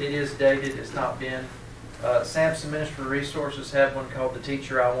before. It is dated. It's not been. Samson Ministry Resources have one called The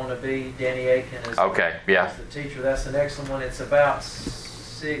Teacher I Want to Be. Danny Aiken is the teacher. That's an excellent one. It's about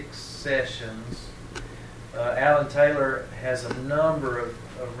 6 sessions. Alan Taylor has a number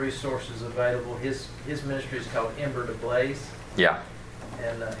of resources available. His ministry is called Ember to Blaze. Yeah.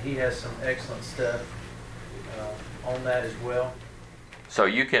 And he has some excellent stuff on that as well. So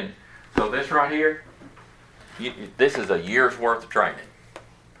this right here, this is a year's worth of training.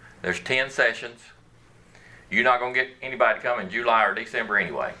 There's 10 sessions. You're not going to get anybody to come in July or December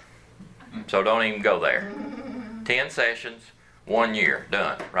anyway. So don't even go there. 10 sessions, 1 year,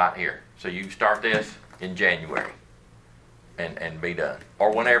 done, right here. So you start this in January and be done.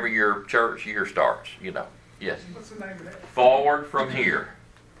 Or whenever your church year starts, you know. Yes. What's the name of that? Forward from Here.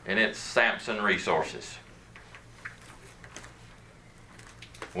 And it's Samson Resources.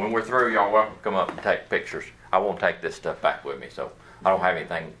 When we're through, y'all welcome to come up and take pictures. I won't take this stuff back with me, so I don't have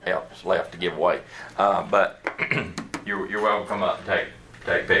anything else left to give away. But you're welcome to come up and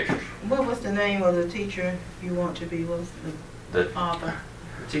take pictures. What was the name of the teacher you want to be? What was the author?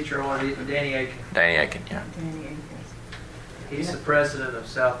 The teacher on it, Danny Aiken. Danny Aiken, yeah. Danny Aiken. He's the president of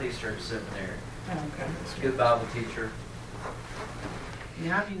Southeastern Seminary. Okay. He's a good Bible teacher.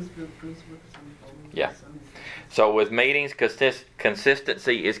 Yeah, I've used Bruce Wilson before. Yeah. So with meetings,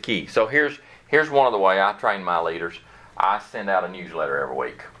 consistency is key. So here's one of the way I train my leaders. I send out a newsletter every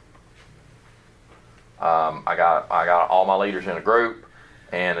week. I got all my leaders in a group,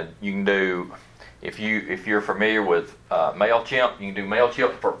 and you can do, if you're familiar with MailChimp, you can do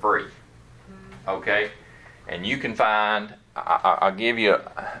MailChimp for free. Okay, and you can find. I'll give you.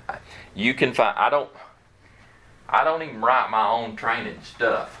 You can find. I don't even write my own training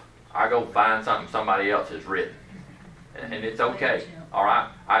stuff. I go find something somebody else has written, and it's okay. All right.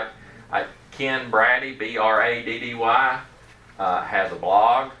 Ken Brady, Braddy, has a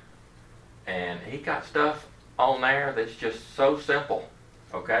blog, and he got stuff on there that's just so simple.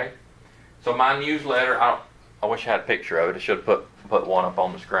 Okay. So my newsletter, I wish I had a picture of it. I should have put one up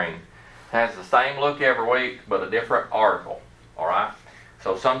on the screen. Has the same look every week, but a different article. All right.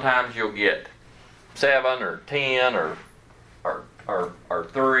 So sometimes you'll get 7 or 10 or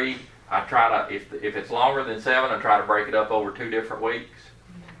 3. I try to, if it's longer than 7, I try to break it up over 2 different weeks.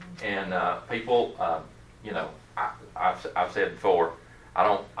 And people, I've said before, I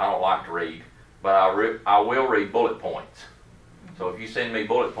don't like to read, but I will read bullet points. So if you send me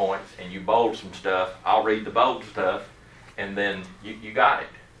bullet points and you bold some stuff, I'll read the bold stuff, and then you got it.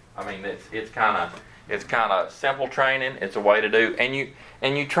 I mean, it's kind of simple training. It's a way to do, and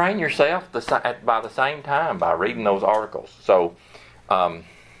you train yourself by the same time by reading those articles. So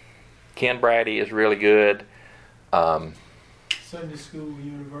Ken Brady is really good. Sunday School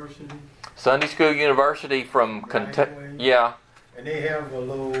University. Sunday School University from Kentucky. Yeah. And they have a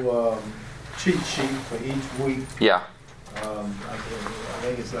little cheat sheet for each week. Yeah. I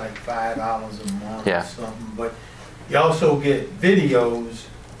think it's like $5 a month or something. But you also get videos,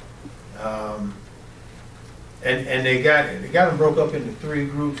 and they got them broke up into 3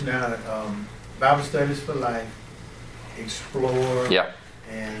 groups now. Bible Studies for Life, Explore,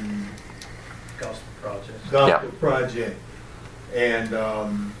 and Gospel Project. And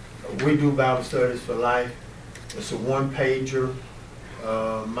we do Bible Studies for Life. It's a 1-pager.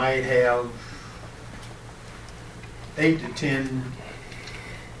 Might have 8 to 10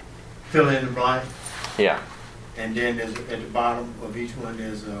 fill in the blank. Yeah. And then there's, at the bottom of each one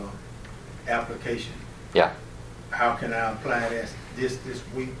there's a application. Yeah. How can I apply this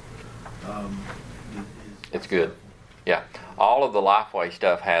week? It's good. Yeah. All of the Lifeway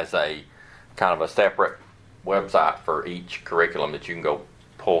stuff has a kind of a separate website for each curriculum that you can go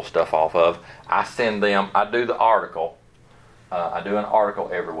pull stuff off of. I send them, I do the article. I do an article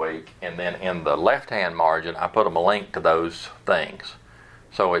every week, and then in the left-hand margin, I put them a link to those things.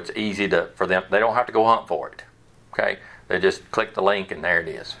 So it's easy for them. They don't have to go hunt for it. Okay? They just click the link, and there it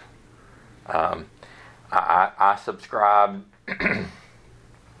is. I subscribe.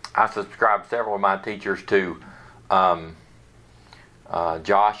 I subscribe several of my teachers to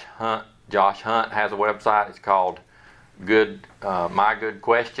Josh Hunt. Josh Hunt has a website. It's called My Good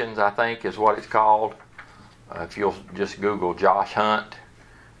Questions, I think is what it's called. If you'll just Google Josh Hunt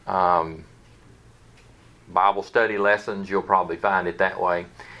Bible study lessons, you'll probably find it that way.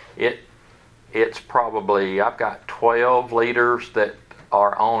 It's probably, I've got 12 leaders that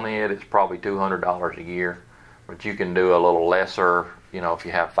are on it. It's probably $200 a year, but you can do a little lesser. You know, if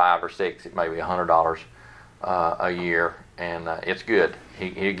you have 5 or 6, it may be $100 a year, and it's good.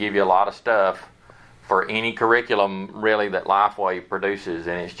 He'll give you a lot of stuff for any curriculum really that Lifeway produces,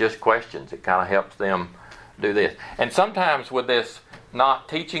 and it's just questions. It kind of helps them do this. And sometimes with this not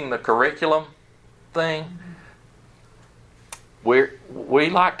teaching the curriculum thing, we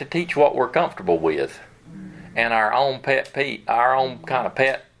like to teach what we're comfortable with and our own our own kind of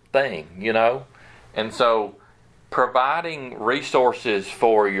pet thing, you know. And so providing resources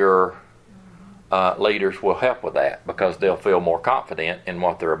for your leaders will help with that, because they'll feel more confident in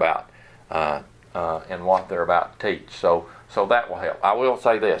what they're about and what they're about to teach. So that will help. I will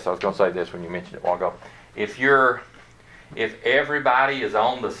say this. I was going to say this when you mentioned it a while ago. If everybody is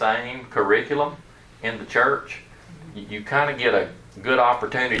on the same curriculum in the church, you kind of get a good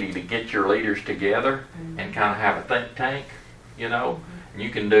opportunity to get your leaders together and kind of have a think tank, you know. And you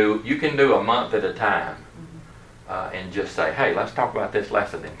can do a month at a time and just say, hey, let's talk about this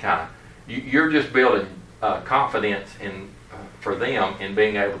lesson, and kind of you're just building confidence for them in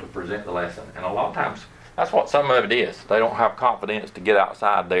being able to present the lesson. And a lot of times that's what some of it is. They don't have confidence to get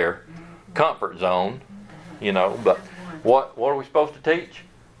outside their comfort zone, you know. But What are we supposed to teach?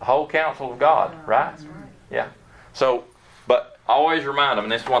 The whole counsel of God, right? That's right. Yeah. So, but always remind them,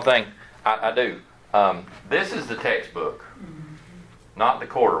 and this is one thing I do. This is the textbook, not the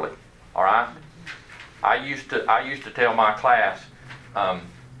quarterly. All right. I used to tell my class,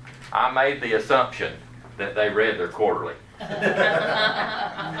 I made the assumption that they read their quarterly.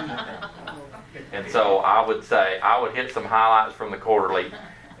 And so I would hit some highlights from the quarterly,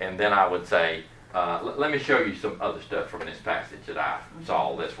 and then I would say, let me show you some other stuff from this passage that I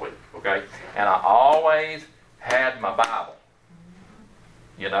saw this week, okay? And I always had my Bible.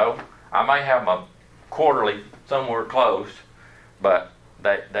 You know, I may have my quarterly somewhere close, but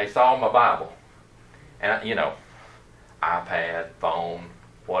they saw my Bible. And, you know, iPad, phone,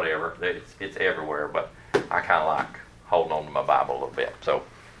 whatever, it's everywhere, but I kind of like holding on to my Bible a little bit. So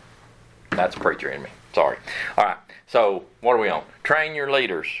that's a preacher in me. Sorry. All right. So what are we on? Train your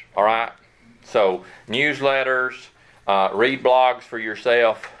leaders. All right. So newsletters, read blogs for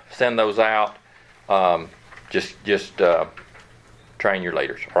yourself, send those out. Just train your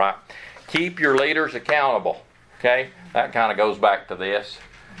leaders. All right. Keep your leaders accountable. Okay. That kind of goes back to this,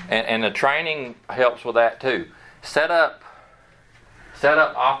 and the training helps with that too. Set up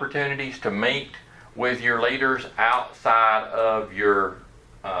opportunities to meet with your leaders outside of your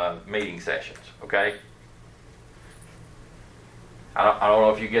meeting sessions, okay? I don't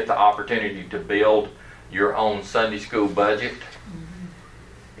know if you get the opportunity to build your own Sunday school budget.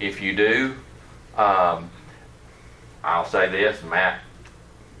 If you do, I'll say this, Matt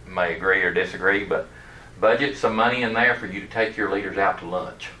may agree or disagree, but budget some money in there for you to take your leaders out to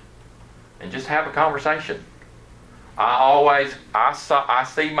lunch and just have a conversation. I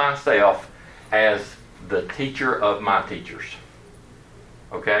see myself as the teacher of my teachers.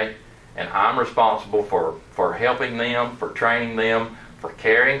 Okay? And I'm responsible for helping them, for training them, for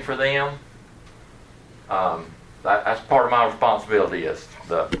caring for them. That's part of my responsibility as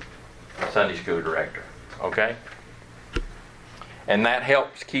the Sunday school director. Okay? And that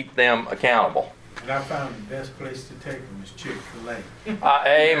helps keep them accountable. And I found the best place to take them is Chick-fil-A.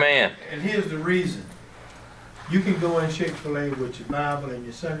 Amen. And here's the reason. You can go in Chick-fil-A with your Bible and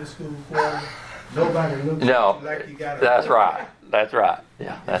your Sunday school quarter. Nobody looks at you like you got a That's right. That's right.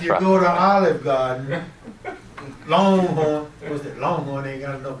 Yeah, that's right. If you go to Olive Garden, Longhorn ain't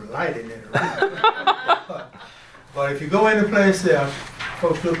got enough light in it. But if you go in the place there,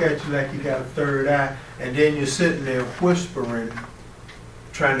 folks look at you like you got a third eye, and then you're sitting there whispering,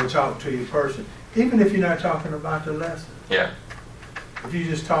 trying to talk to your person. Even if you're not talking about the lesson. Yeah. If you're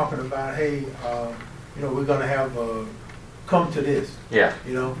just talking about, hey, we're going to have come to this. Yeah.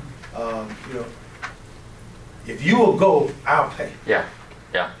 If you will go, I'll pay. Yeah.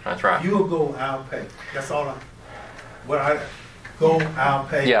 Yeah, that's right. If you will go, I'll pay. That's all go, I'll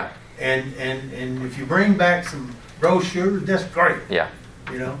pay. Yeah. And if you bring back some brochures, that's great. Yeah.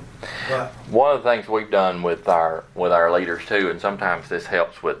 But one of the things we've done with our leaders too, and sometimes this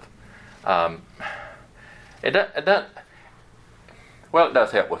helps with, it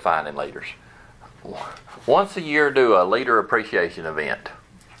does help with finding leaders. Once a year, do a leader appreciation event.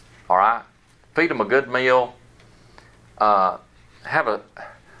 All right, feed them a good meal. Have a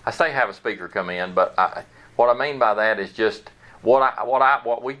speaker come in, but what I mean by that is just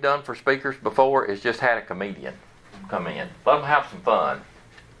what we've done for speakers before is just had a comedian come in. Let them have some fun.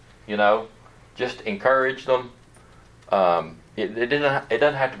 Just encourage them. It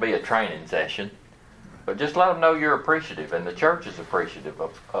doesn't have to be a training session, but just let them know you're appreciative, and the church is appreciative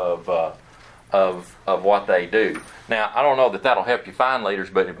of what they do. Now, I don't know that that'll help you find leaders,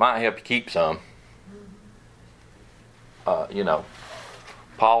 but it might help you keep some.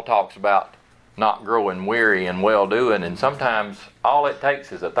 Paul talks about not growing weary in well-doing, and sometimes all it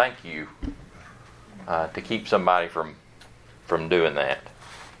takes is a thank you to keep somebody from doing that.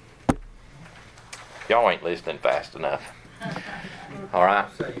 Y'all ain't listening fast enough. All right.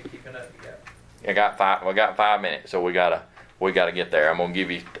 So you're keeping up. We got 5 minutes, so we gotta get there. I'm gonna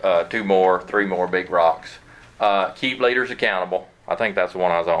give you 3 more big rocks. Keep leaders accountable. I think that's the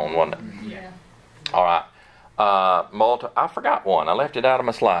one I was on, wasn't it? Yeah. All right. I forgot one. I left it out of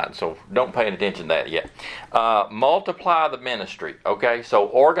my slide, so don't pay attention to that yet. Multiply the ministry. Okay, so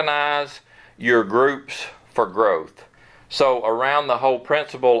organize your groups for growth. So around the whole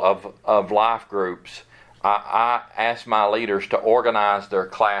principle of life groups, I ask my leaders to organize their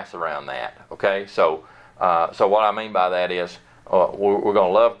class around that. Okay, so what I mean by that is we're going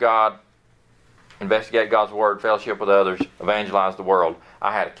to love God, investigate God's Word, fellowship with others, evangelize the world.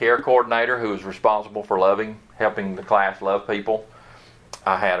 I had a care coordinator who was responsible for helping the class love people.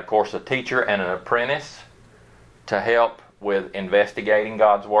 I had, of course, a teacher and an apprentice to help with investigating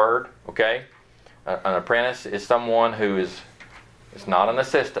God's Word. Okay, An apprentice is someone who is, it's not an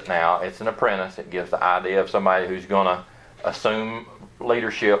assistant now, it's an apprentice. It gives the idea of somebody who's going to assume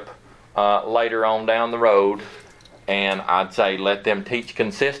leadership later on down the road. And I'd say let them teach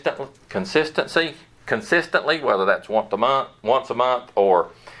consistently, whether that's once a month, or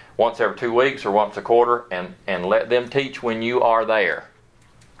once every 2 weeks, or once a quarter, and let them teach when you are there.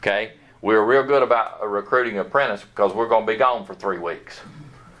 Okay? We're real good about recruiting an apprentice because we're going to be gone for 3 weeks.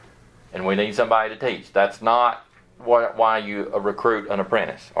 And we need somebody to teach. That's not why you recruit an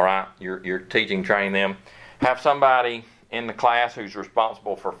apprentice, all right? You're teaching, training them. Have somebody in the class who's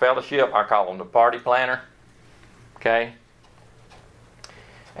responsible for fellowship. I call them the party planner, okay?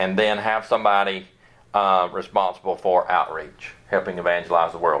 And then have somebody responsible for outreach, helping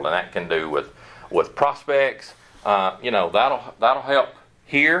evangelize the world. And that can do with prospects. That'll help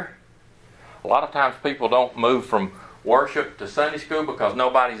here. A lot of times people don't move from worship to Sunday school because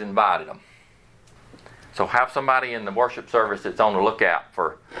nobody's invited them. So have somebody in the worship service that's on the lookout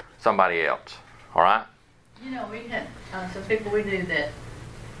for somebody else. All right? We had some people we knew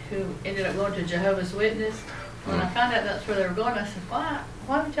who ended up going to Jehovah's Witness. When I found out that's where they were going, I said, why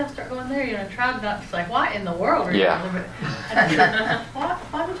did y'all start going there? I tried not to say, why in the world are you going there? I said,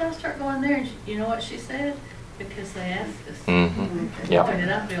 why did y'all start going there? And you know what she said? Because they asked us. Mm-hmm. Yep. Boy, did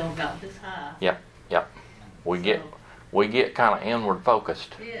I feel about this high. Yep. We get kind of inward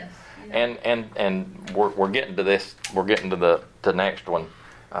focused. Yes. And we're getting to this. We're getting to the next one.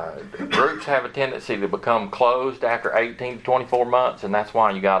 Groups have a tendency to become closed after 18 to 24 months, and that's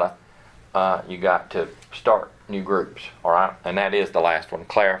why you got to start new groups. All right, and that is the last one.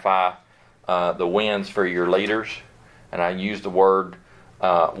 Clarify the wins for your leaders, and I use the word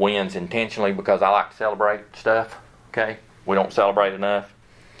wins intentionally because I like to celebrate stuff. Okay, we don't celebrate enough.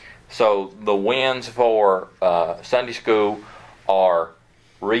 So the wins for Sunday school are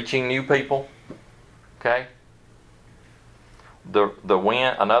reaching new people. Okay.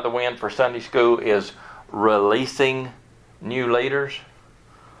 Another win for Sunday school is releasing new leaders.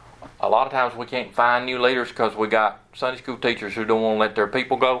 A lot of times we can't find new leaders because we got Sunday school teachers who don't want to let their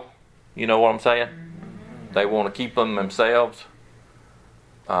people go. You know what I'm saying? They want to keep them themselves.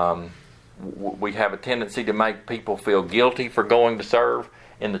 We have a tendency to make people feel guilty for going to serve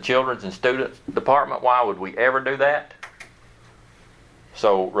in the children's and students department. Why would we ever do that?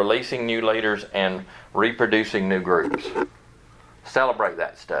 So releasing new leaders and reproducing new groups. Celebrate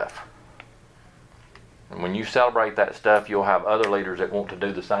that stuff. And when you celebrate that stuff, you'll have other leaders that want to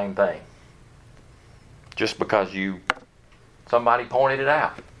do the same thing. Just because somebody pointed it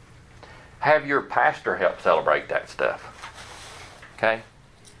out. Have your pastor help celebrate that stuff. Okay?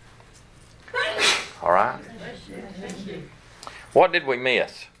 All right? What did we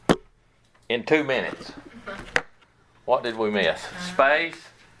miss? In 2 minutes. What did we miss? Space.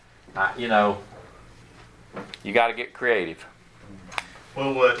 You got to get creative.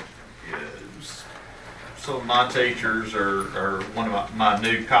 Well, some of my teachers or one of my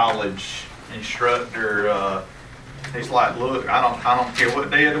new college instructor, he's like, look, I don't care what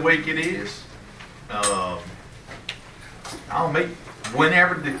day of the week it is. I'll meet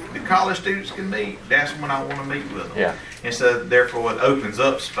whenever the college students can meet. That's when I want to meet with them. Yeah. And so therefore it opens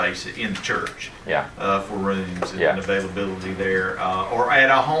up space in the church. Yeah. For rooms and availability there, or at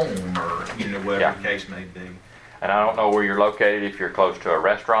a home, or whatever the case may be. And I don't know where you're located, if you're close to a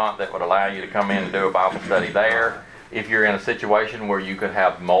restaurant that would allow you to come in and do a Bible study there. If you're in a situation where you could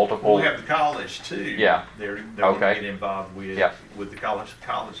have multiple... We have the college too. Yeah. They're going to get involved with the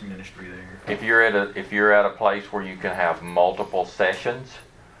college ministry there. If you're at a place where you can have multiple sessions,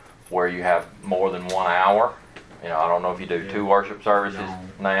 where you have more than 1 hour, I don't know if you do 2 worship services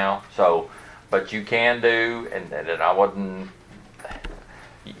now, but you can do, and I wouldn't...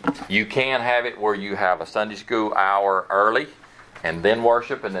 You can have it where you have a Sunday school hour early and then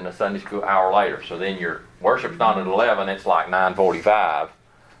worship, and then a Sunday school hour later. So then your worship's not at 11, it's like 9:45.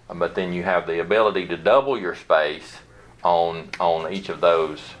 But then you have the ability to double your space on each of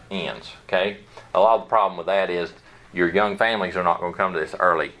those ends. Okay? A lot of the problem with that is your young families are not going to come to this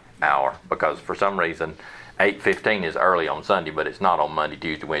early hour because for some reason 8:15 is early on Sunday, but it's not on Monday,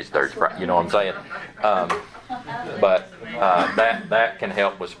 Tuesday, Wednesday, Thursday, Friday. You know what I'm saying? But that can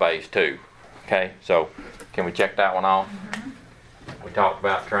help with space too. Okay, so can we check that one off? We talked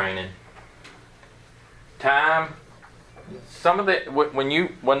about training. Time. Some of the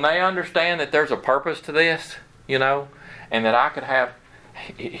when they understand that there's a purpose to this, and that I could have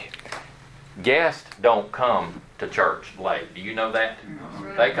guests don't come to church late. Do you know that?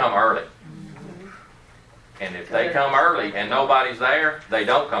 They come early. And if they come early and nobody's there, they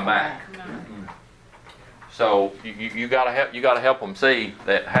don't come back. So you gotta help them see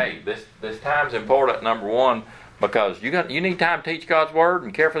that, hey, this time's important, number one, because you need time to teach God's word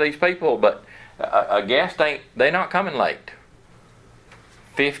and care for these people. But a guest they're not coming late.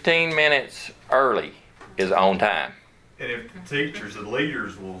 15 minutes early is on time. And if the teachers and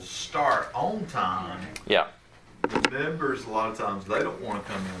leaders will start on time, yeah, the members, a lot of times, they don't want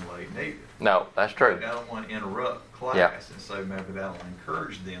to come in late neither. No, that's true. They don't want to interrupt class, yeah. And so maybe that'll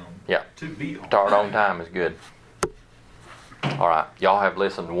encourage them to be on Start time. on time is good. All right. Y'all have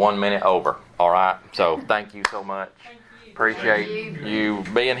listened 1 minute over. All right. So thank you so much. Appreciate you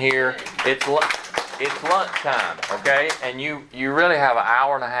being here. It's lunchtime, okay? And you really have an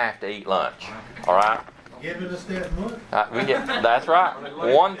hour and a half to eat lunch. All right? Giving us that much? That's right.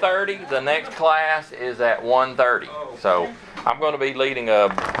 1:30. The next class is at 1:30. So I'm going to be leading a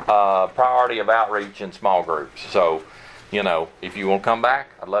priority of outreach in small groups. So, if you want to come back,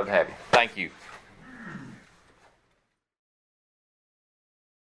 I'd love to have you. Thank you.